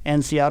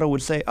 and Seattle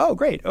would say, oh,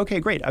 great, okay,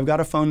 great, I've got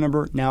a phone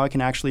number, now I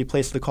can actually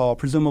place the call.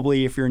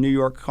 Presumably, if you're in New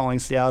York calling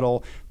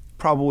Seattle,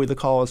 probably the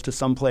call is to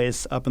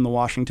someplace up in the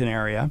Washington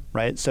area,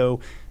 right? So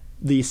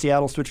the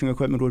Seattle switching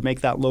equipment would make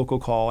that local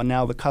call, and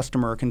now the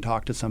customer can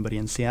talk to somebody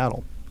in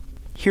Seattle.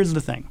 Here's the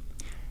thing.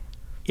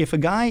 If a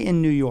guy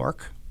in New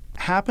York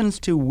happens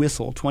to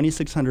whistle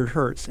 2600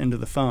 hertz into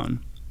the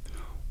phone,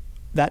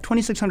 that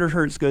 2600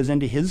 hertz goes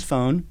into his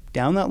phone,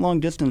 down that long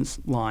distance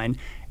line,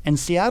 and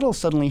Seattle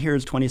suddenly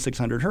hears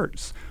 2600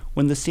 hertz.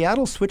 When the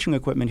Seattle switching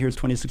equipment hears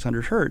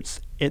 2600 hertz,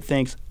 it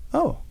thinks,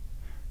 oh,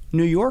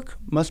 New York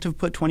must have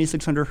put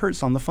 2600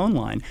 hertz on the phone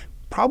line,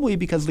 probably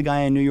because the guy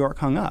in New York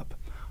hung up.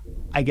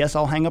 I guess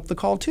I'll hang up the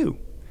call too.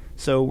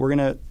 So we're going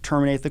to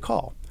terminate the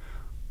call.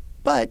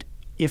 But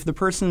if the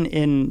person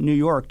in New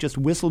York just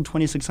whistled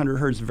 2600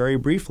 hertz very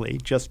briefly,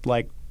 just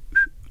like,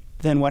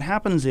 then what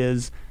happens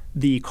is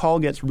the call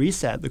gets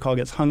reset, the call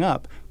gets hung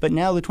up, but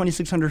now the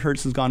 2600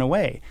 hertz has gone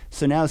away.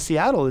 So now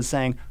Seattle is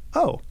saying,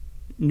 oh,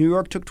 New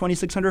York took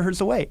 2600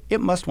 hertz away. It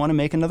must want to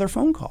make another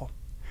phone call.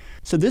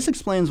 So this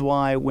explains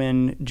why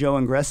when Joe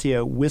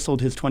Ingressia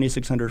whistled his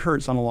 2600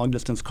 hertz on a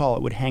long-distance call,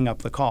 it would hang up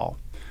the call.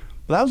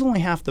 But that was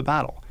only half the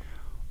battle.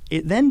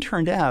 It then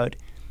turned out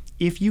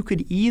if you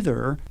could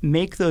either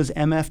make those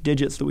MF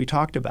digits that we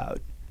talked about,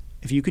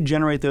 if you could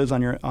generate those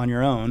on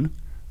your own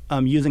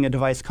using a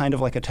device kind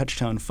of like a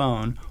touch-tone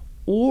phone,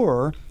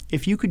 or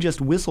if you could just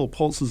whistle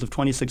pulses of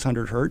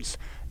 2600 hertz,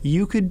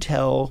 you could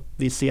tell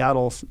the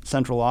Seattle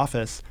central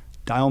office,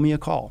 dial me a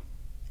call.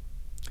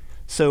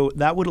 So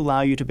that would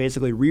allow you to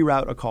basically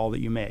reroute a call that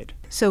you made.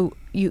 So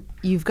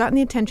you've gotten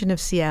the attention of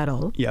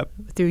Seattle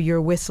through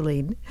your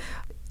whistling,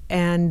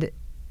 and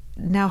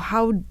now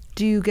how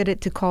do you get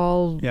it to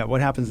call? Yeah, what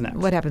happens next?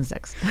 What happens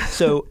next?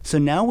 So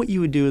now what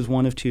you would do is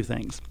one of two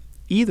things.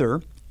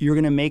 Either you're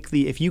going to make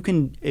if you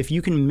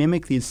can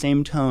mimic these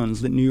same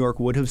tones that New York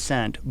would have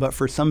sent, but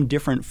for some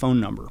different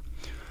phone number.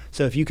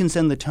 So if you can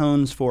send the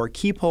tones for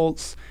key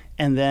pulse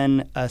and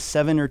then a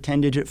 7 or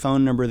 10 digit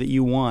phone number that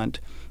you want,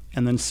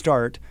 and then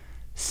start,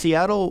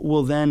 Seattle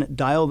will then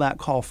dial that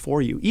call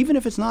for you, even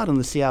if it's not in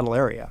the Seattle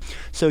area.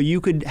 So you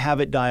could have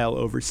it dial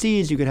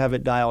overseas, you could have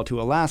it dial to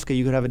Alaska,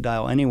 you could have it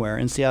dial anywhere,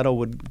 and Seattle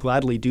would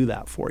gladly do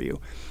that for you.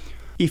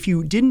 If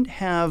you didn't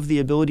have the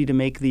ability to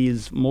make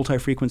these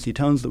multi-frequency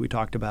tones that we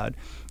talked about,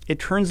 it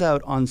turns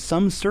out on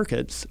some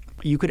circuits,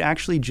 you could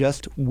actually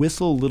just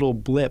whistle little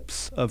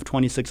blips of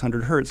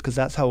 2600 hertz because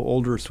that's how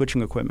older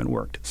switching equipment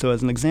worked. So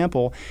as an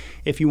example,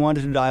 if you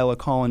wanted to dial a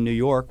call in New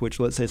York, which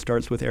let's say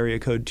starts with area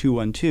code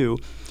 212,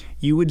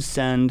 you would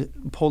send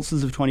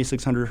pulses of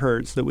 2600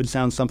 hertz that would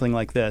sound something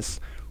like this.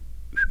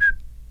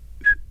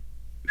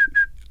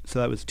 So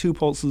that was 2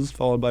 pulses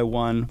followed by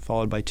 1,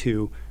 followed by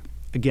 2.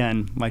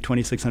 Again, my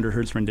 2600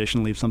 hertz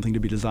rendition leaves something to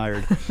be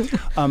desired.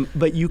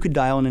 But you could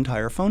dial an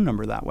entire phone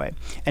number that way.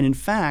 And in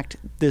fact,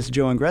 this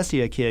Joe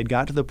Ingressia kid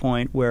got to the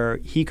point where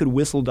he could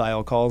whistle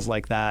dial calls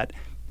like that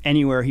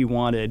anywhere he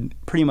wanted,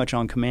 pretty much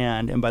on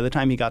command. And by the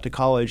time he got to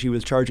college, he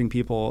was charging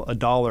people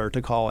 $1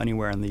 to call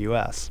anywhere in the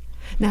U.S.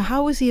 Now,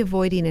 how was he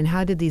avoiding, and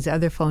how did these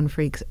other phone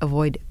freaks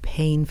avoid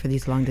paying for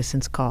these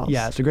long-distance calls?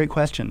 Yeah, it's a great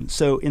question.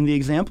 So in the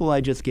example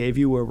I just gave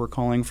you where we're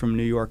calling from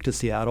New York to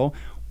Seattle,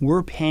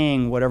 we're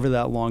paying whatever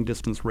that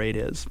long-distance rate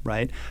is,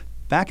 right?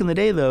 Back in the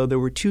day, though, there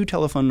were 2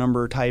 telephone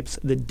number types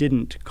that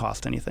didn't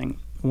cost anything.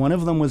 One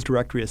of them was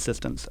directory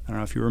assistance. I don't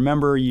know if you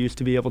remember, you used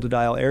to be able to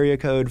dial area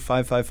code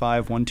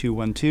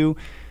 555-1212.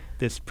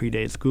 This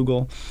predates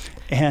Google.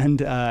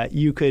 And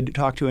you could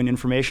talk to an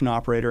information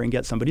operator and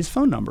get somebody's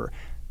phone number.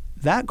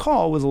 That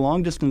call was a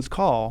long-distance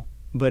call,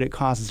 but it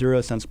cost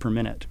 0 cents per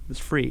minute. It was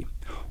free.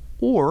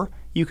 Or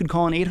you could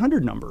call an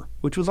 800 number,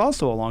 which was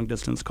also a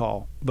long-distance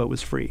call, but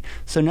was free.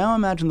 So now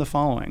imagine the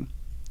following.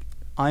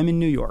 I'm in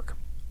New York.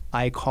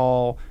 I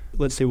call,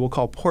 let's say we'll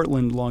call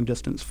Portland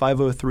long-distance,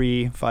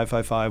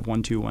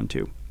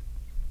 503-555-1212.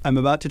 I'm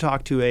about to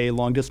talk to a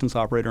long-distance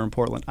operator in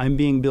Portland. I'm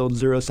being billed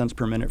 0 cents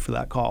per minute for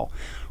that call.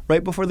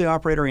 Right before the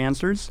operator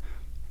answers,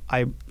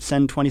 I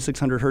send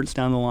 2600 hertz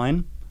down the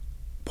line.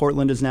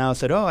 Portland has now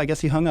said, oh, I guess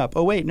he hung up.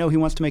 Oh, wait, no, he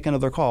wants to make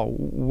another call.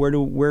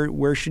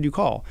 Where should you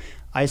call?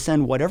 I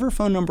send whatever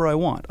phone number I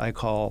want. I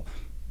call,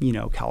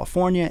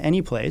 California,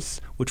 any place,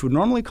 which would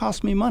normally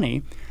cost me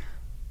money.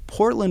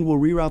 Portland will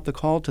reroute the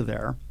call to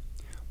there.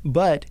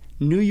 But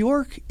New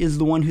York is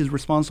the one who's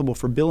responsible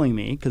for billing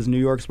me, because New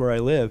York's where I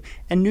live.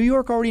 And New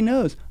York already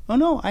knows, oh,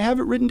 no, I have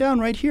it written down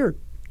right here.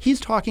 He's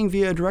talking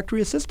via a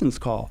directory assistance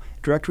call.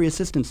 Directory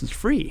assistance is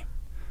free.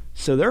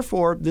 So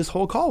therefore, this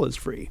whole call is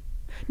free.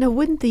 Now,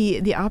 wouldn't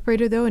the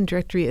operator, though, in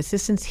directory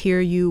assistance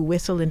hear you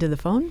whistle into the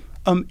phone?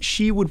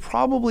 She would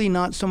probably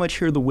not so much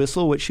hear the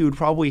whistle. What she would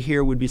probably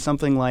hear would be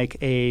something like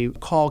a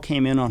call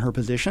came in on her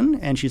position,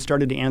 and she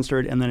started to answer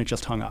it, and then it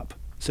just hung up.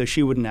 So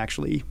she wouldn't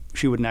actually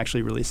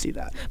really see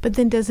that. But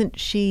then isn't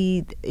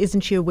she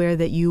aware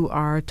that you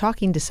are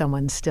talking to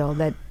someone still,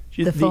 that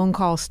the phone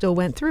call still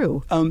went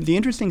through? The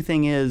interesting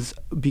thing is,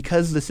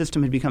 because the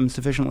system had become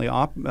sufficiently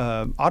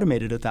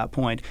automated at that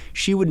point,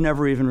 she would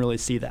never even really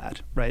see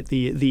that, right?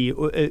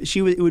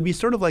 It would be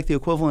sort of like the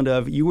equivalent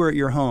of you were at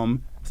your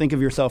home. Think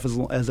of yourself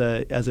as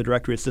a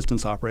directory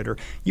assistance operator.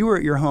 You were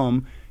at your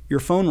home. Your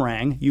phone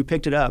rang, you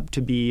picked it up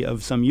to be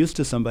of some use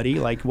to somebody,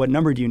 like what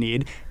number do you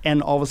need,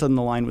 and all of a sudden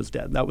the line was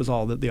dead. That was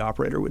all that the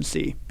operator would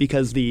see,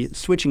 because the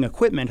switching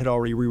equipment had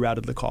already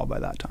rerouted the call by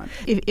that time.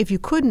 If you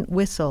couldn't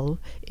whistle,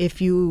 if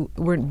you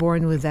weren't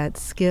born with that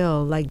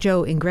skill, like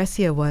Joe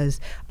Ingressia was,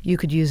 you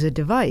could use a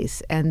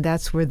device, and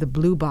that's where the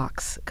blue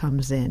box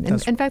comes in.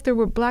 And in fact, there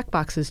were black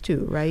boxes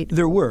too, right?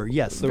 There were,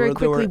 yes. Very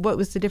quickly, what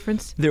was the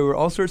difference? There were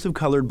all sorts of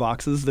colored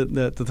boxes that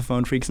the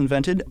phone freaks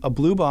invented. A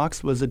blue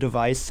box was a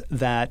device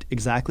that,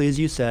 exactly as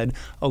you said,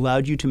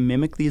 allowed you to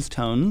mimic these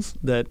tones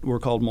that were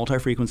called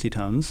multi-frequency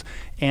tones.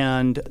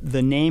 And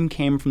the name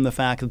came from the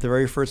fact that the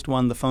very first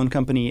one the phone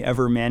company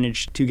ever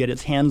managed to get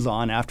its hands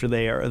on after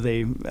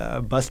they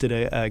busted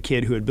a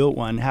kid who had built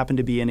one happened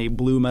to be in a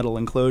blue metal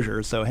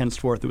enclosure. So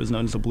henceforth it was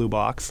known as a blue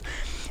box.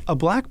 A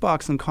black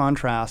box, in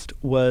contrast,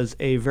 was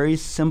a very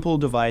simple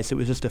device. It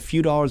was just a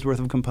few dollars worth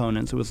of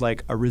components. It was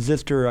like a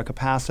resistor, a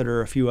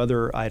capacitor, a few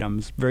other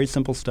items, very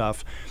simple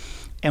stuff.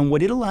 And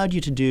what it allowed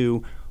you to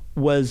do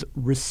was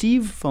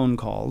receive phone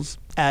calls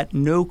at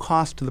no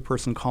cost to the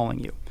person calling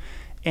you.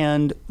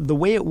 And the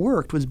way it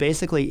worked was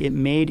basically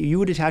you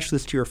would attach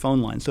this to your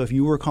phone line. So if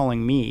you were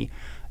calling me,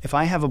 if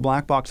I have a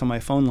black box on my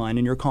phone line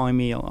and you're calling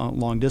me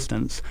long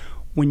distance,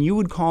 when you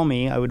would call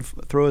me, I would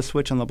throw a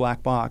switch on the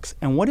black box,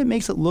 and what it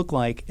makes it look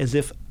like is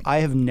if I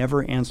have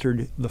never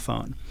answered the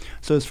phone.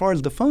 So as far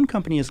as the phone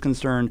company is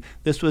concerned,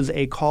 this was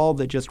a call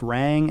that just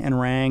rang and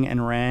rang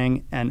and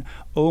rang, and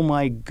oh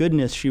my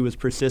goodness, she was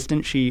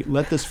persistent. She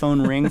let this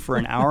phone ring for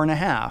an hour and a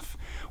half,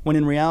 when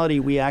in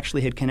reality we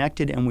actually had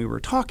connected and we were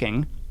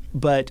talking,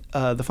 but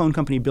the phone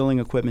company billing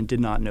equipment did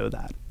not know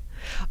that.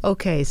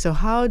 Okay, so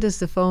how does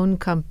the phone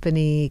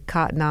company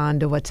cotton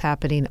on to what's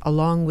happening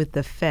along with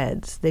the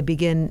feds? They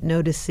begin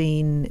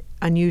noticing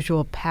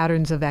unusual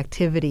patterns of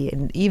activity,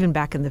 and even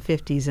back in the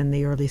 50s and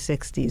the early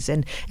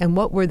 60s. And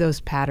what were those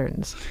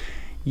patterns?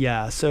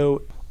 Yeah,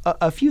 so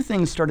a few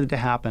things started to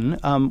happen.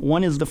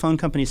 One is the phone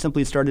company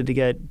simply started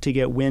to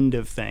get wind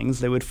of things.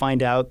 They would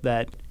find out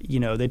that,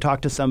 they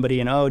talked to somebody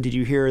and, oh, did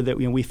you hear that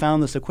we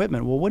found this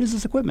equipment? Well, what is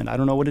this equipment? I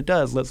don't know what it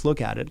does. Let's look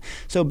at it.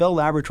 So Bell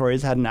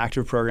Laboratories had an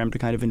active program to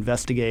kind of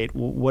investigate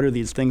what are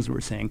these things we're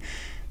seeing.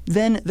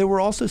 then there were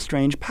also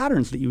strange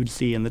patterns that you would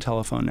see in the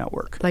telephone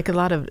network. Like a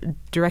lot of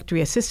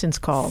directory assistance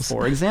calls.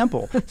 For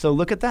example. So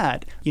look at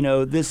that. You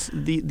know,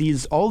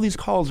 all these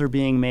calls are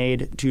being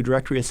made to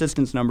directory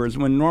assistance numbers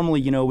when normally,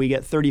 you know, we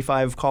get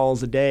 35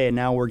 calls a day and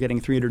now we're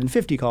getting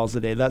 350 calls a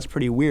day. That's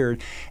pretty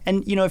weird.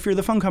 And, you know, if you're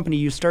the phone company,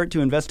 you start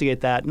to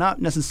investigate that,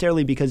 not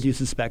necessarily because you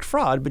suspect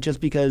fraud, but just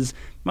because,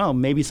 well,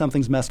 maybe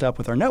something's messed up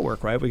with our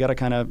network, right? We got to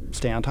kind of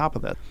stay on top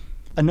of it.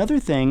 Another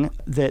thing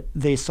that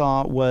they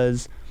saw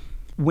was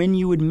when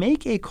you would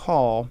make a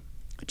call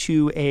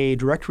to a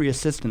directory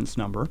assistance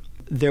number,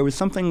 there was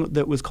something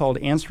that was called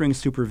answering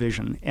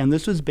supervision. And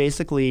this was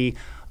basically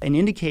an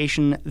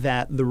indication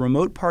that the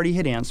remote party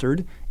had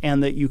answered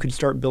and that you could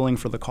start billing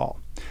for the call.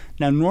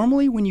 Now,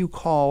 normally when you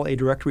call a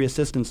directory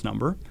assistance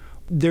number,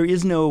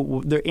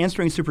 the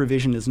answering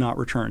supervision is not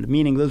returned,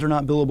 meaning those are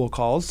not billable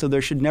calls, so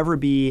there should never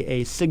be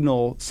a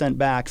signal sent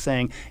back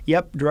saying,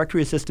 yep,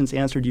 directory assistance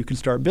answered, you can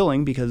start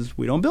billing, because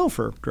we don't bill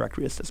for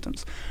directory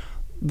assistance.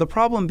 The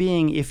problem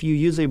being, if you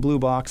use a blue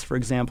box, for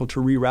example, to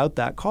reroute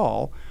that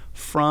call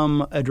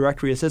from a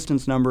directory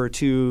assistance number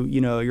to, you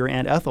know, your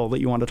Aunt Ethel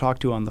that you want to talk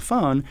to on the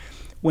phone,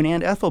 when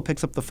Aunt Ethel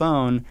picks up the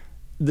phone,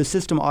 the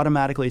system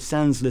automatically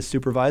sends this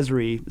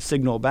supervisory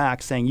signal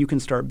back saying you can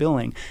start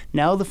billing.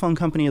 Now the phone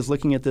company is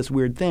looking at this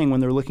weird thing when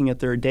they're looking at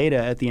their data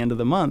at the end of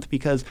the month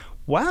because,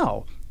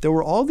 wow, there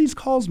were all these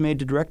calls made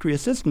to directory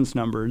assistance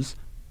numbers,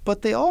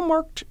 but they all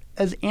marked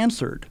as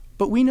answered.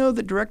 But we know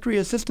that directory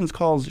assistance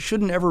calls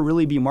shouldn't ever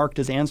really be marked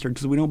as answered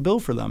because we don't bill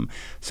for them.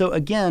 So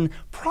again,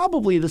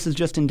 probably this is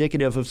just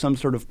indicative of some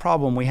sort of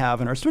problem we have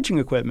in our switching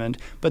equipment.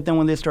 But then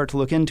when they start to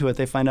look into it,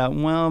 they find out,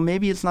 well,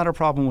 maybe it's not a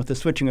problem with the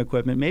switching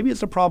equipment. Maybe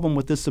it's a problem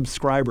with this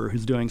subscriber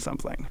who's doing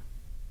something.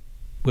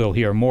 We'll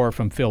hear more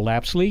from Phil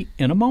Lapsley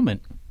in a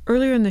moment.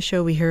 Earlier in the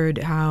show, we heard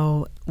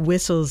how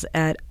whistles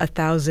at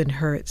 1,000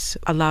 hertz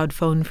allowed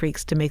phone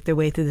freaks to make their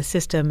way through the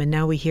system, and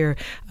now we hear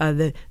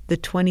the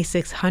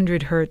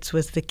 2,600 hertz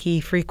was the key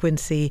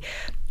frequency.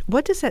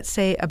 What does that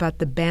say about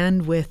the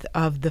bandwidth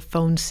of the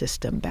phone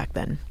system back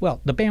then? Well,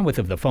 the bandwidth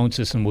of the phone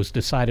system was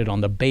decided on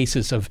the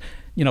basis of,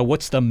 you know,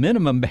 what's the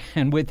minimum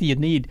bandwidth you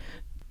need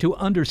to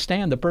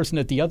understand the person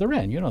at the other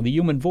end, you know, the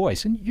human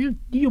voice. And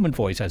the human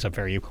voice has a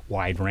very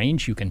wide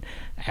range. You can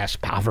ask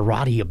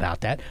Pavarotti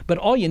about that. But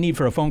all you need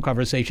for a phone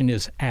conversation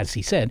is, as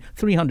he said,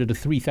 300 to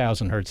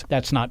 3,000 hertz.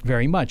 That's not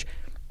very much.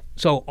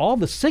 So all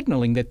the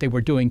signaling that they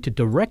were doing to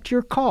direct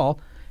your call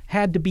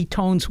had to be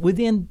tones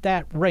within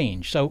that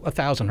range. So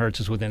 1,000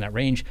 hertz is within that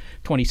range,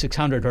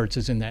 2,600 hertz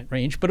is in that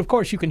range. But of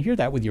course, you can hear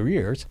that with your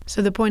ears.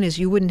 So the point is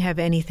you wouldn't have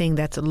anything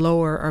that's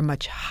lower or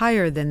much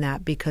higher than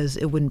that because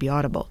it wouldn't be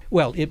audible.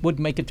 Well, it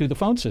wouldn't make it through the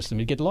phone system.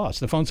 It'd get lost.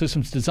 The phone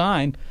system's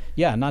designed,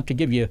 not to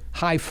give you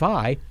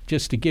hi-fi,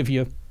 just to give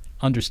you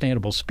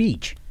understandable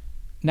speech.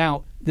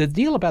 Now, the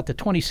deal about the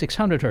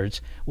 2,600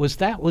 hertz was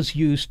that was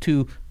used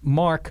to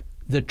mark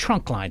the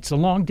trunk lines, the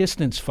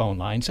long-distance phone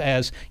lines,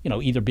 as, you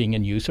know, either being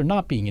in use or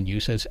not being in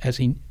use, as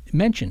he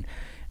mentioned.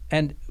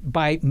 And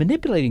by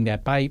manipulating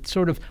that, by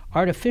sort of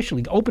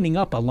artificially opening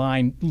up a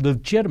line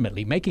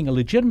legitimately, making a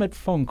legitimate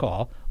phone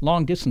call,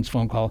 long-distance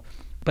phone call,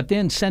 but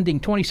then sending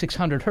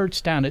 2,600 hertz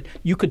down it,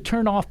 you could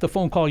turn off the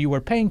phone call you were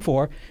paying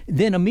for,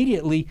 then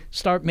immediately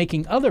start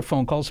making other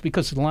phone calls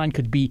because the line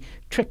could be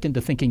tricked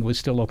into thinking it was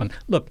still open.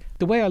 Look,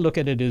 the way I look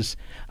at it is,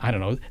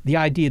 the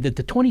idea that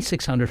the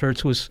 2,600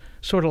 hertz was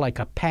sort of like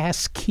a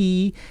pass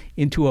key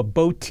into a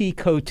boutique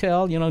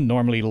hotel,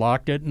 normally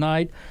locked at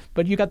night,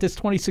 but you got this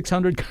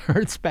 2,600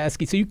 hertz pass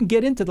key, so you can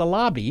get into the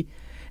lobby,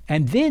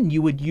 and then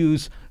you would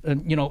use,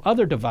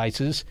 other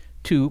devices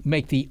to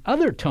make the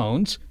other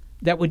tones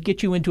that would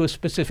get you into a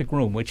specific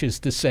room, which is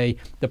to say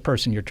the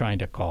person you're trying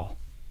to call.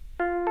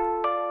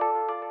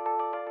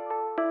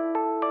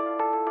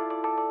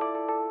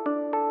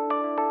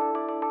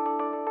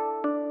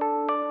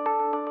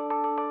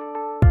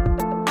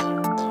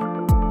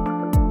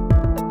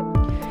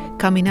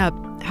 Coming up,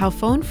 how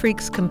phone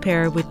freaks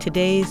compare with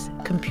today's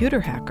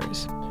computer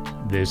hackers.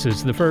 This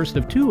is the first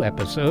of 2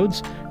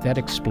 episodes that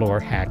explore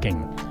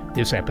hacking.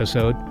 This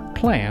episode,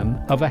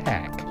 Plan of a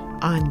Hack.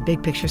 On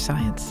Big Picture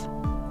Science.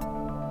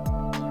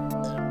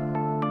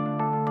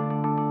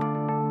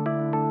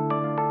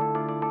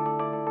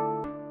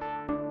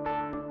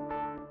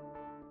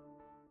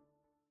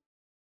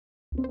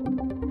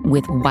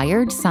 With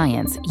Wired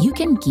Science, you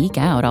can geek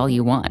out all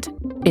you want.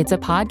 It's a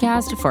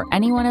podcast for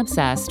anyone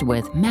obsessed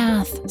with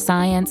math,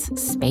 science,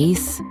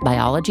 space,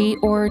 biology,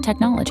 or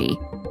technology.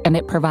 And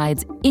it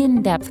provides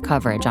in-depth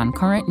coverage on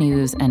current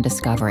news and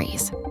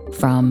discoveries.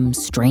 From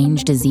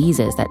strange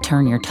diseases that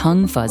turn your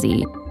tongue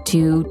fuzzy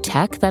to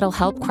tech that'll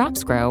help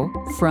crops grow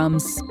from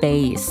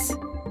space.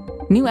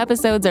 New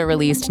episodes are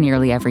released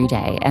nearly every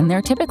day, and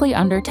they're typically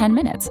under 10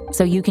 minutes,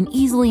 so you can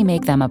easily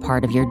make them a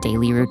part of your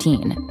daily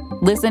routine.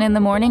 Listen in the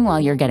morning while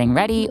you're getting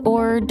ready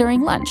or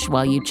during lunch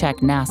while you check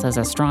NASA's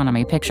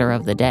astronomy picture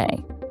of the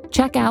day.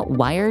 Check out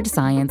Wired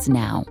Science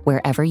now,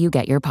 wherever you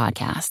get your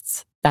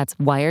podcasts. That's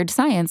Wired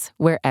Science,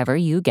 wherever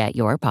you get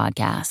your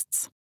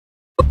podcasts.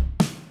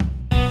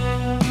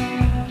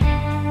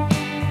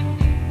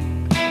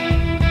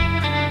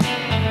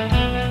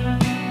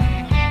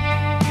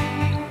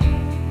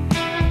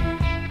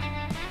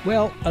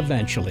 Well,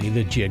 eventually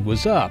the jig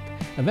was up.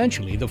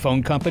 Eventually the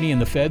phone company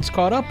and the feds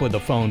caught up with the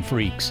phone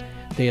freaks.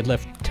 They had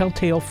left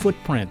telltale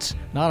footprints,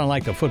 not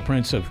unlike the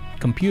footprints of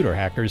computer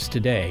hackers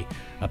today.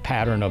 A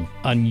pattern of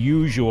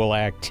unusual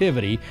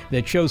activity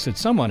that shows that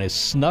someone has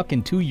snuck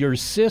into your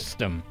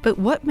system. But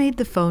what made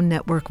the phone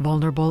network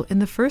vulnerable in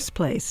the first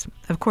place?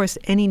 Of course,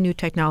 any new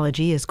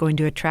technology is going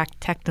to attract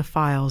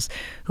technophiles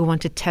who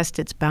want to test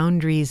its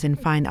boundaries and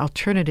find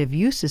alternative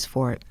uses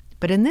for it.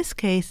 But in this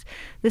case,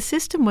 the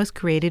system was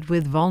created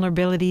with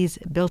vulnerabilities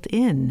built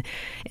in.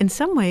 In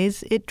some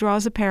ways, it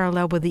draws a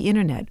parallel with the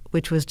Internet,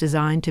 which was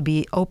designed to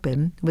be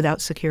open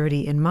without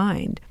security in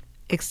mind.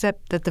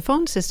 Except that the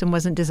phone system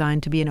wasn't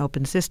designed to be an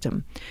open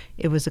system.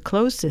 It was a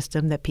closed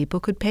system that people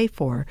could pay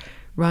for,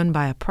 run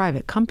by a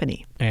private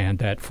company. And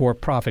that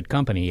for-profit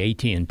company,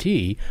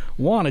 AT&T,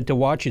 wanted to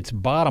watch its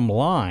bottom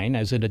line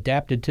as it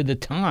adapted to the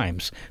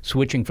times,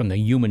 switching from the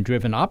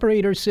human-driven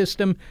operator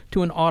system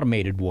to an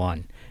automated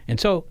one. And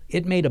so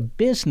it made a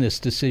business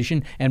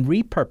decision and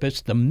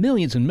repurposed the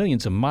millions and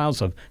millions of miles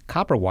of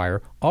copper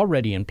wire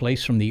already in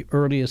place from the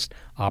earliest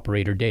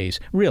operator days,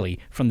 really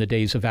from the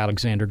days of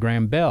Alexander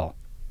Graham Bell.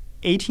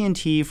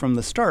 AT&T from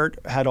the start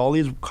had all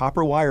these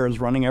copper wires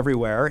running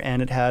everywhere,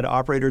 and it had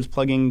operators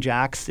plugging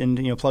jacks and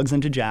plugs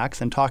into jacks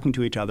and talking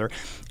to each other.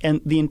 And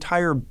the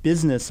entire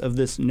business of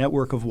this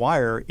network of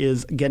wire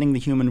is getting the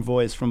human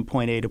voice from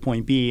point A to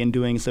point B and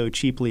doing so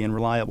cheaply and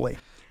reliably.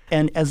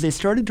 And as they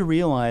started to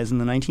realize in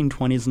the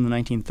 1920s and the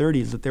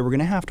 1930s that they were going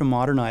to have to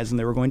modernize and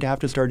they were going to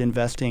have to start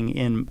investing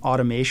in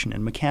automation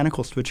and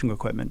mechanical switching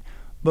equipment,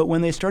 but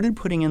when they started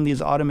putting in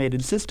these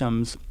automated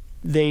systems,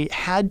 they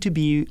had to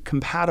be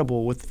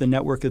compatible with the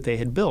network that they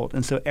had built.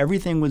 And so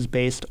everything was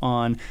based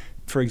on,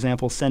 for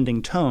example,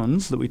 sending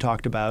tones that we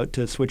talked about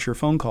to switch your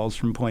phone calls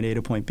from point A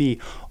to point B.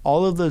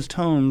 All of those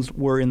tones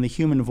were in the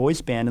human voice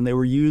band, and they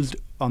were used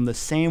on the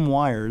same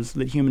wires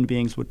that human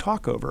beings would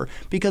talk over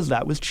because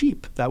that was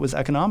cheap, that was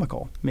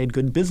economical, made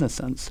good business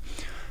sense.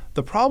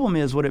 The problem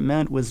is what it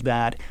meant was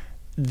that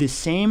the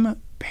same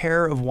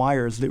pair of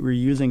wires that we're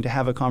using to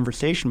have a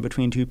conversation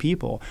between two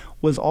people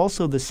was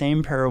also the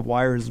same pair of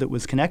wires that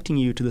was connecting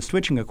you to the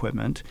switching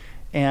equipment,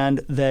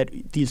 and that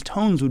these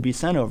tones would be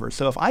sent over.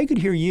 So if I could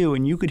hear you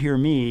and you could hear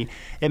me,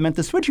 it meant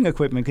the switching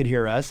equipment could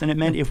hear us, and it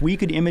meant if we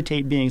could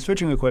imitate being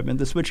switching equipment,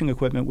 the switching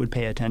equipment would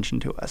pay attention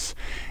to us.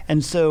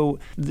 And so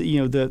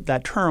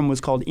that term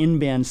was called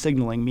in-band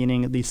signaling,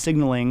 meaning the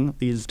signaling,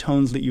 these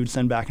tones that you'd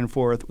send back and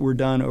forth, were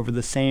done over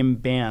the same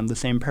band, the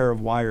same pair of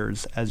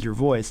wires as your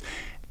voice.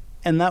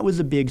 And that was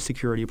a big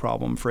security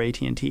problem for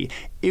AT&T.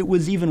 It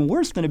was even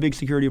worse than a big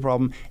security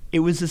problem.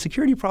 It was a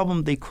security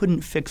problem they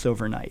couldn't fix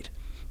overnight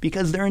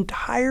because their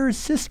entire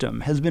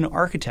system has been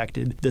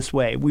architected this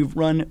way. We've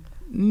run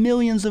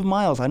millions of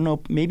miles, I don't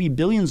know, maybe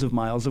billions of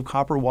miles of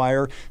copper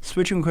wire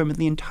switching equipment.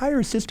 The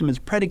entire system is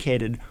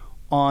predicated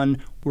on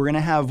we're going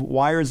to have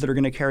wires that are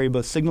going to carry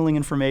both signaling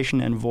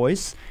information and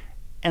voice.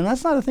 And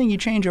that's not a thing you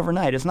change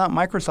overnight. It's not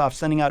Microsoft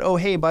sending out, oh,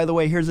 hey, by the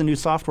way, here's a new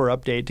software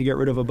update to get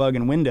rid of a bug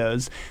in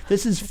Windows.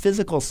 This is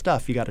physical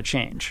stuff you got to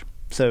change.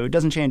 So it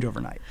doesn't change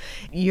overnight.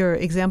 Your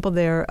example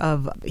there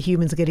of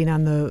humans getting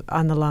on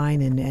the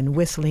line and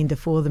whistling to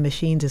fool the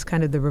machines is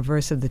kind of the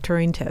reverse of the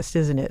Turing test,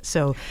 isn't it?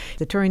 So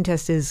the Turing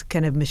test is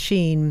kind of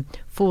machine,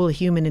 fool a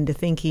human into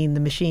thinking the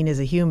machine is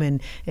a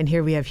human, and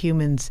here we have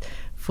humans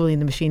fooling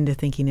the machine into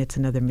thinking it's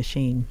another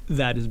machine.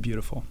 That is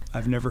beautiful.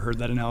 I've never heard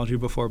that analogy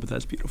before, but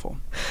that's beautiful.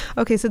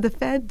 Okay, so the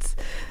feds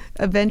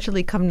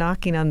eventually come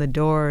knocking on the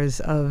doors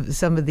of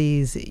some of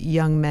these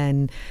young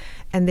men,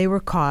 and they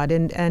were caught.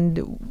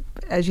 And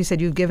as you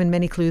said, you've given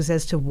many clues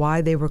as to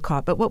why they were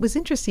caught. But what was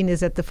interesting is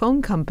that the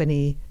phone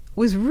company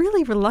was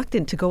really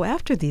reluctant to go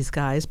after these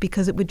guys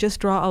because it would just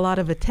draw a lot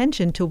of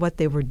attention to what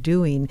they were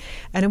doing.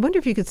 And I wonder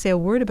if you could say a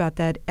word about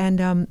that.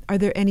 And are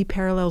there any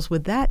parallels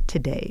with that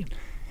today?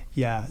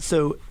 Yeah,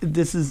 so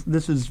this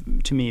is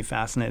to me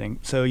fascinating.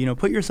 So,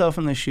 put yourself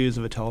in the shoes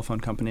of a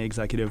telephone company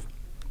executive.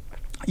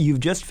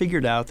 You've just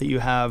figured out that you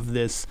have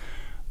this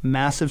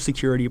massive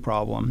security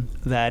problem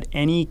that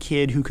any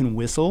kid who can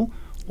whistle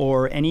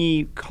or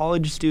any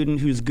college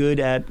student who's good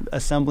at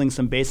assembling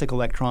some basic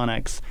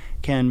electronics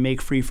can make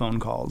free phone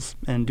calls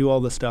and do all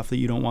the stuff that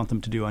you don't want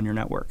them to do on your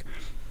network.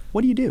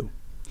 What do you do?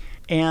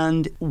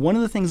 And one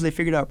of the things they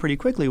figured out pretty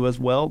quickly was,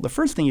 well, the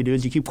first thing you do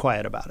is you keep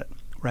quiet about it,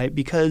 right?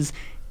 Because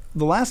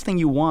the last thing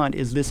you want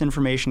is this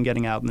information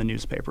getting out in the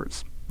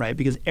newspapers, right?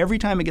 Because every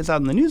time it gets out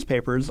in the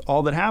newspapers,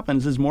 all that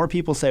happens is more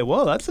people say,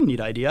 whoa, that's a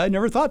neat idea. I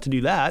never thought to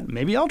do that.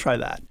 Maybe I'll try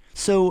that.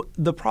 So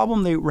the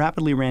problem they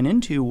rapidly ran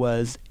into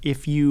was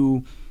if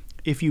you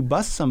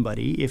bust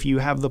somebody, if you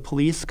have the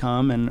police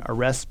come and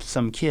arrest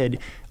some kid,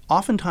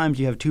 oftentimes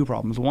you have two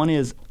problems. One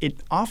is it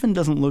often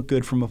doesn't look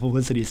good from a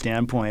publicity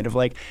standpoint of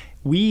like,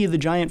 we, the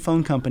giant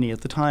phone company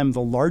at the time,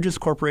 the largest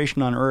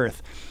corporation on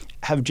earth,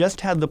 have just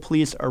had the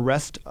police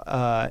arrest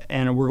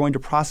and we're going to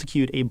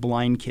prosecute a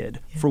blind kid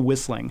for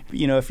whistling.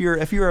 If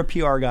you're a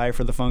PR guy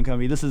for the phone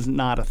company, this is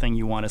not a thing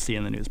you want to see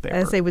in the newspaper.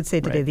 As they would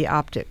say today, right? The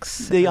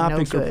optics. The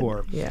optics are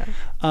poor. Yeah.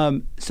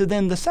 So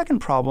then the second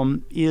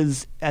problem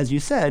is, as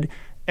you said,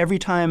 every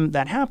time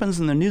that happens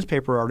and the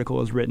newspaper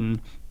article is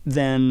written,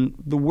 then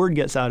the word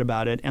gets out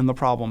about it and the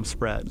problem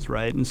spreads,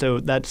 right? And so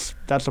that's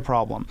a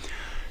problem.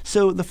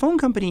 So the phone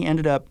company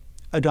ended up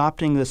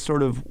adopting this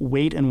sort of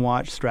wait and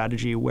watch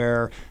strategy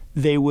where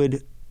they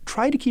would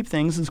try to keep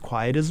things as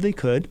quiet as they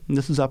could. And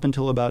this is up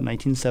until about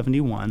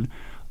 1971.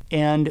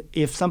 And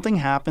if something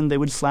happened, they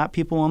would slap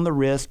people on the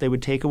wrist. They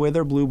would take away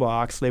their blue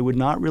box. They would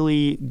not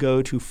really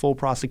go to full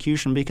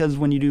prosecution because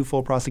when you do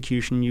full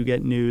prosecution, you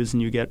get news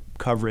and you get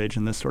coverage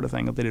and this sort of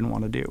thing that they didn't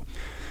want to do.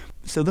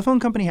 So the phone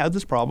company had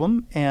this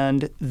problem,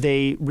 and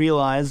they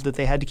realized that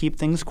they had to keep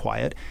things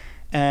quiet.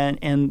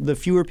 And the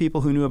fewer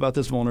people who knew about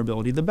this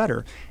vulnerability, the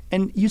better.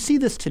 And you see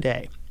this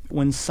today.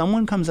 When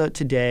someone comes out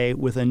today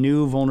with a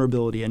new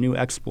vulnerability, a new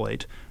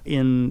exploit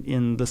in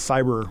the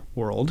cyber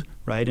world,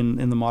 right,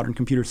 in the modern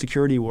computer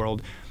security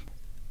world,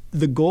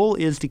 the goal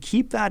is to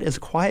keep that as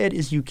quiet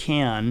as you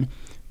can,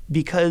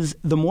 because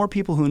the more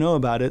people who know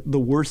about it, the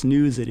worse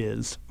news it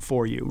is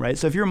for you, right?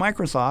 So if you're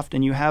Microsoft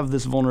and you have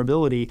this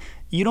vulnerability,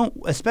 you don't,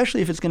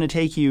 especially if it's going to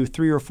take you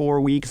 3 or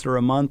 4 weeks or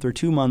a month or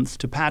 2 months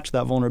to patch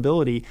that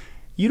vulnerability,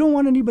 you don't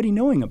want anybody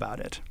knowing about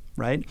it,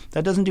 right?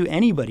 That doesn't do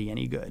anybody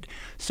any good.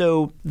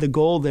 So the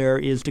goal there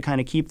is to kind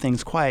of keep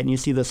things quiet, and you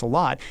see this a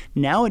lot.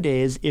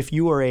 Nowadays, if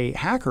you are a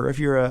hacker, if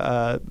you're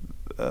a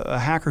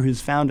hacker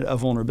who's found a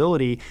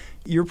vulnerability,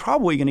 you're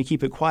probably going to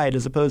keep it quiet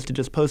as opposed to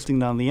just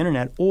posting it on the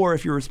internet. Or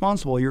if you're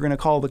responsible, you're going to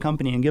call the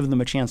company and give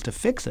them a chance to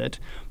fix it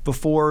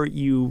before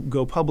you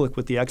go public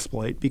with the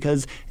exploit.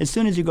 Because as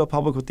soon as you go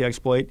public with the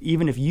exploit,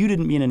 even if you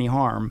didn't mean any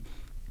harm,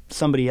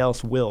 somebody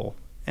else will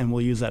and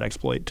will use that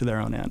exploit to their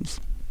own ends.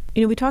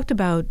 You know, you talked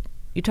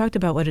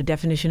about what a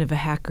definition of a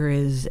hacker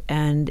is,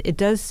 and it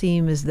does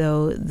seem as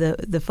though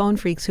the phone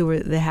freaks who were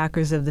the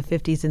hackers of the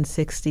 50s and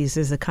 60s,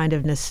 there's a kind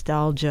of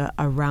nostalgia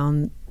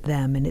around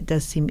them, and it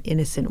does seem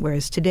innocent,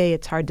 whereas today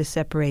it's hard to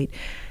separate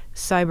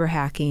cyber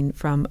hacking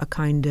from a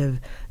kind of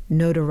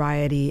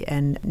notoriety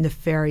and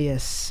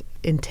nefarious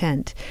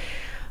intent.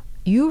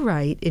 You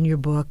write in your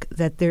book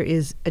that there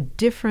is a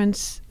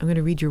difference. I'm going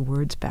to read your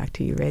words back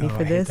to you. Ready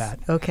for this? I hate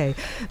that. Okay.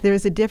 There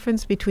is a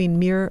difference between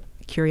mere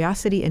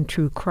curiosity and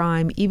true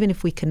crime, even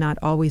if we cannot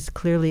always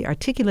clearly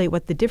articulate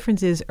what the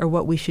difference is or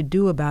what we should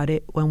do about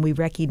it when we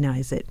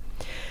recognize it.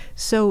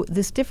 So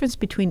this difference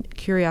between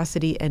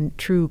curiosity and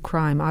true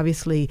crime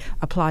obviously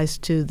applies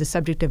to the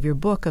subject of your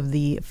book, of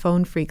the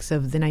phone freaks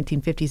of the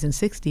 1950s and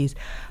 60s.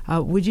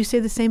 Would you say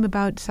the same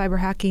about cyber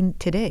hacking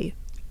today?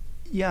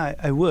 Yeah,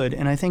 I would.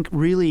 And I think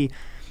really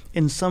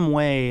in some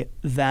way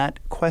that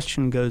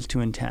question goes to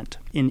intent.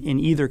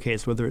 In either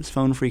case, whether it's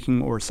phone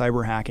freaking or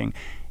cyber hacking,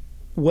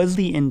 was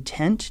the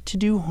intent to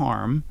do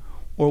harm,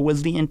 or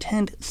was the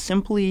intent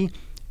simply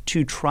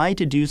to try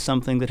to do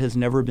something that has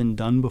never been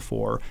done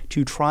before,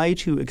 to try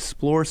to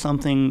explore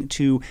something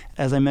to,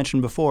 as I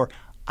mentioned before,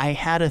 I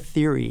had a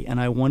theory and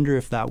I wonder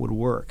if that would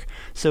work.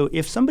 So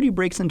if somebody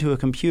breaks into a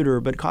computer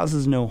but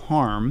causes no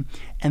harm,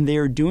 and they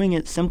are doing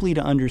it simply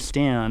to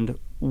understand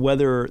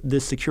whether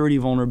this security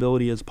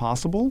vulnerability is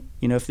possible,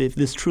 if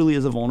this truly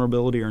is a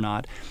vulnerability or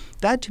not,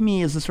 that to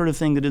me is the sort of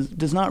thing that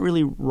does not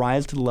really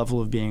rise to the level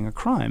of being a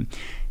crime.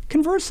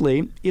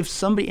 Conversely, if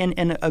somebody,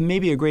 and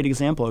maybe a great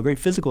example, a great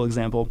physical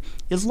example,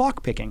 is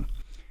lock picking.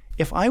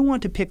 If I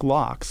want to pick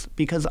locks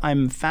because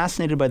I'm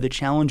fascinated by the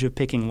challenge of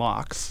picking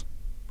locks,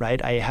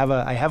 right? I have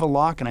a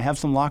lock and I have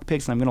some lock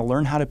picks and I'm going to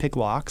learn how to pick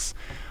locks.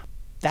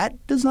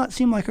 That does not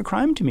seem like a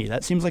crime to me.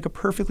 That seems like a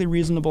perfectly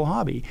reasonable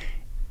hobby.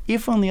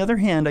 If, on the other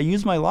hand, I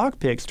use my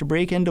lockpicks to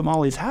break into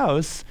Molly's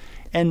house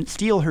and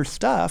steal her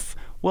stuff,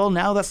 well,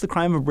 now that's the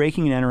crime of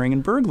breaking and entering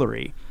and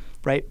burglary,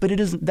 right? But it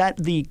isn't that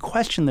the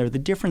question there, the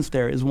difference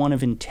there is one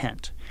of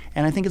intent.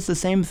 And I think it's the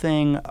same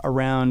thing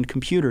around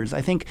computers.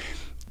 I think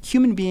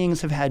human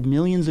beings have had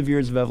millions of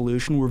years of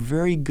evolution. We're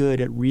very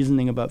good at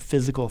reasoning about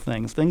physical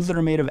things that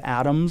are made of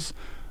atoms,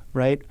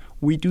 right?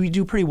 We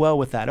do pretty well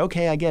with that.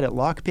 Okay, I get it.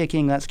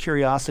 Lockpicking, that's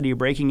curiosity.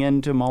 Breaking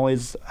into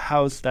Molly's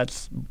house,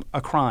 that's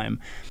a crime.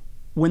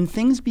 When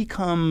things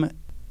become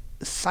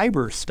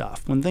cyber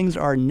stuff, when things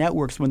are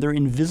networks, when they're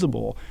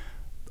invisible,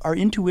 our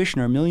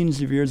intuition, our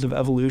millions of years of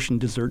evolution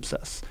deserts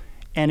us.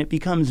 And it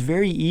becomes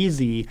very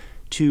easy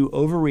to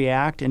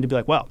overreact and to be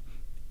like, well,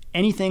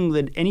 anything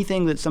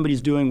that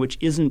somebody's doing which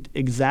isn't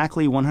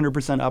exactly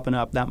 100% up and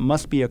up, that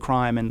must be a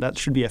crime, and that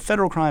should be a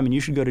federal crime, and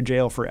you should go to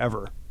jail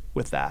forever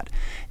with that.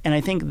 And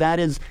I think that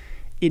is,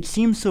 it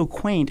seems so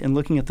quaint in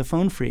looking at the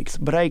phone freaks,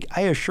 but I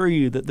assure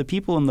you that the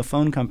people in the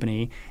phone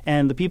company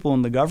and the people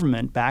in the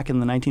government back in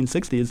the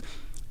 1960s,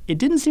 it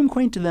didn't seem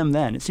quaint to them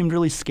then. It seemed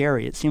really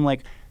scary. It seemed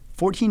like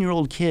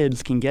 14-year-old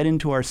kids can get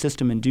into our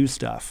system and do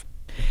stuff.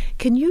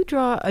 Can you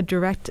draw a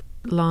direct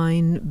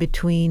line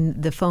between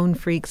the phone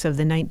freaks of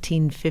the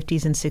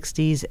 1950s and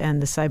 60s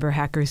and the cyber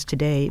hackers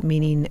today?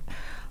 Meaning,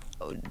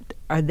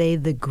 are they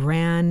the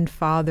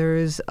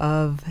grandfathers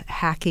of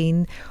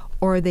hacking,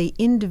 or are they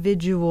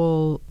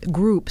individual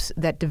groups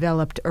that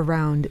developed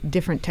around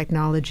different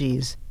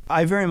technologies?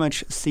 I very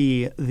much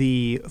see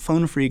the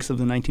phone freaks of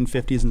the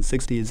 1950s and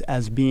 60s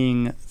as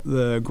being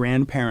the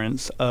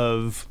grandparents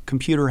of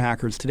computer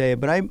hackers today,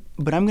 but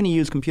But I'm going to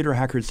use computer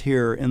hackers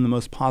here in the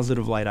most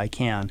positive light I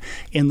can,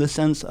 in the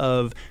sense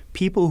of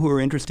people who are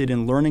interested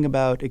in learning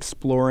about,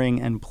 exploring,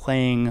 and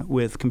playing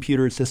with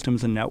computer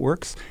systems and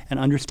networks and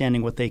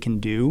understanding what they can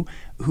do,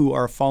 who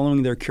are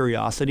following their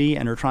curiosity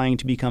and are trying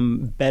to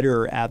become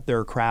better at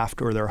their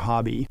craft or their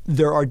hobby.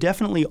 There are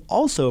definitely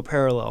also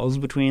parallels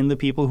between the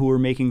people who were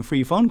making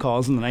free phone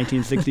calls in the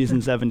 1960s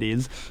and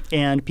 70s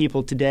and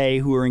people today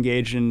who are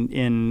engaged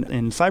in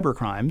cyber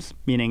crimes,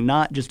 meaning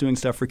not just doing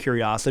stuff for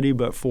curiosity,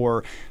 but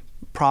for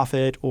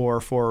profit or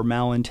for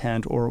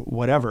malintent or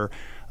whatever.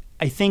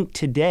 I think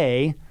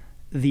today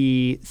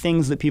the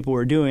things that people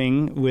are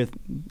doing with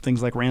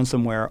things like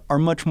ransomware are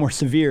much more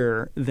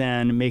severe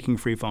than making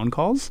free phone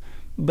calls.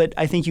 But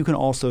I think you can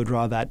also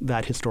draw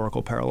that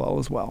historical parallel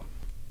as well.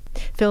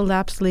 Phil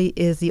Lapsley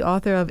is the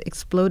author of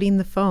Exploding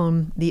the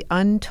Phone, The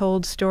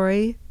Untold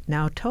Story,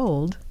 now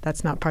told,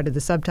 that's not part of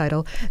the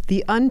subtitle,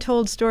 The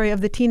Untold Story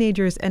of the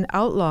Teenagers and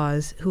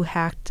Outlaws Who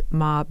Hacked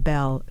Ma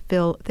Bell.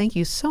 Phil, thank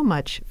you so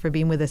much for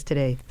being with us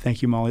today.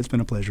 Thank you, Molly. It's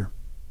been a pleasure.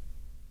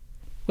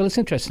 Well, it's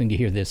interesting to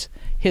hear this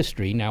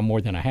history, now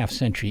more than a half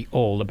century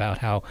old, about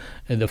how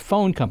the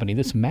phone company,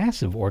 this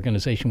massive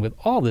organization with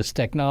all this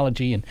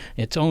technology and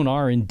its own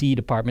R&D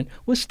department,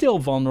 was still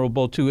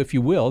vulnerable to, if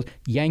you will,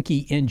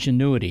 Yankee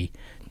ingenuity.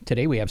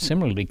 Today we have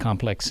similarly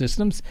complex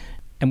systems,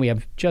 and we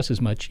have just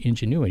as much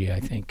ingenuity, I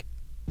think.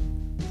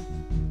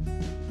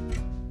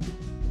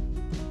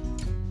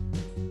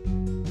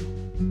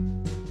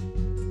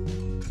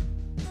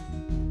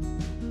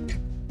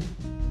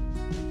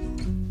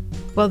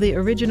 Well, the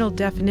original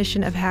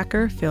definition of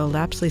hacker, Phil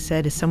Lapsley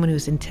said, is someone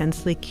who's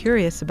intensely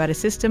curious about a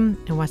system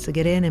and wants to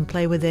get in and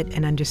play with it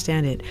and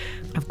understand it.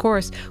 Of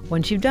course,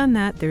 once you've done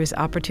that, there is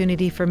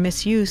opportunity for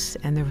misuse,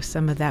 and there was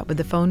some of that with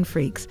the phone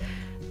phreaks.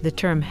 The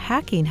term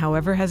hacking,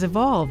 however, has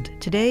evolved.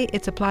 Today,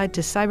 it's applied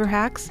to cyber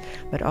hacks,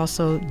 but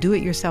also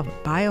do-it-yourself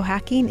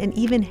biohacking and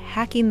even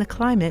hacking the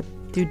climate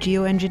through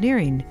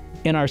geoengineering.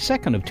 In our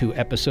second of 2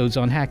 episodes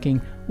on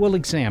hacking, we'll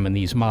examine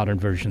these modern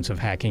versions of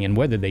hacking and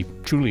whether they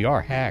truly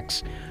are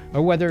hacks,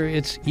 or whether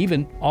it's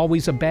even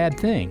always a bad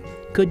thing.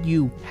 Could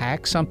you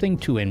hack something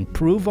to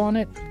improve on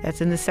it?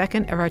 That's in the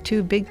second of our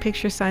 2 Big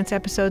Picture Science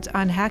episodes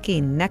on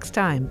hacking. Next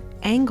time,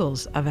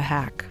 angles of a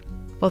hack.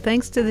 Well,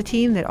 thanks to the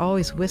team that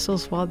always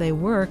whistles while they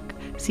work,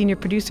 Senior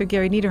Producer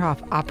Gary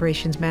Niederhoff,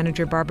 Operations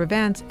Manager Barbara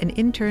Vance, and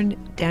Intern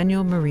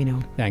Daniel Marino.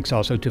 Thanks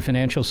also to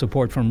financial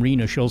support from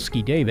Rena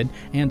Shulsky-David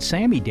and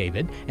Sammy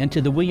David, and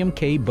to the William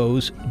K.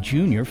 Bowes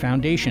Jr.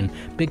 Foundation.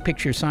 Big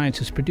Picture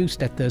Science is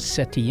produced at the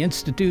SETI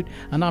Institute,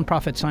 a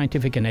nonprofit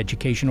scientific and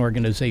education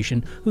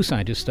organization whose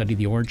scientists study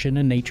the origin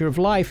and nature of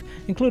life,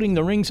 including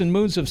the rings and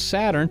moons of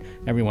Saturn,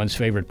 everyone's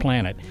favorite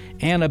planet.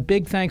 And a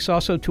big thanks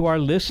also to our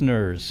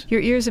listeners.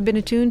 Your ears have been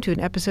attuned to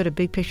an episode of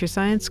Big Picture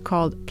Science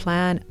called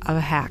Plan of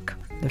a Hack.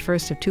 The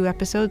first of 2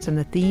 episodes on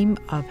the theme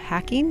of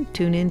hacking.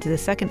 Tune in to the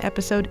second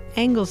episode,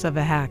 Angles of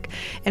a Hack.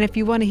 And if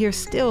you want to hear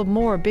still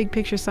more Big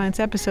Picture Science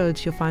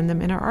episodes, you'll find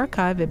them in our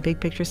archive at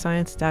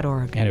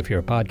bigpicturescience.org. And if you're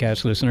a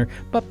podcast listener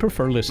but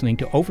prefer listening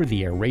to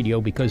over-the-air radio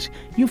because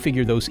you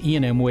figure those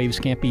E&M waves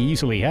can't be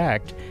easily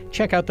hacked,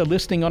 check out the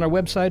listing on our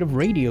website of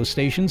radio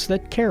stations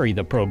that carry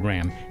the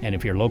program. And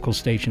if your local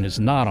station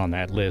is not on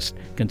that list,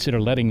 consider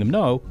letting them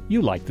know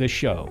you like this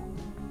show.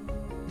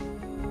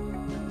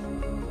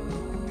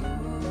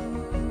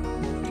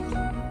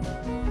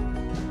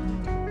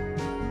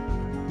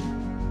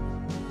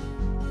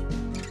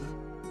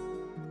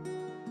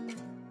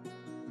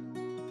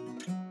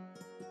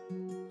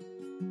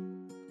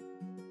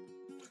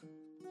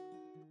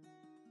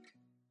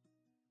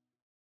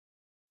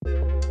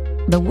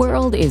 The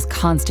world is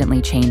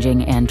constantly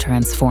changing and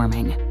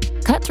transforming.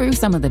 Cut through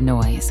some of the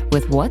noise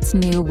with What's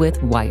New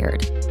with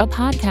Wired, a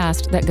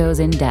podcast that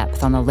goes in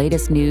depth on the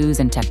latest news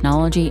and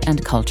technology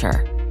and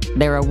culture.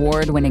 Their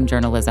award-winning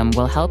journalism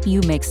will help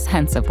you make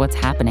sense of what's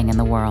happening in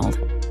the world.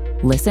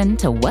 Listen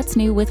to What's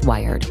New with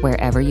Wired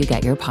wherever you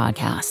get your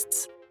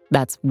podcasts.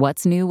 That's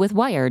What's New with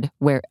Wired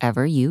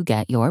wherever you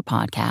get your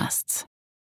podcasts.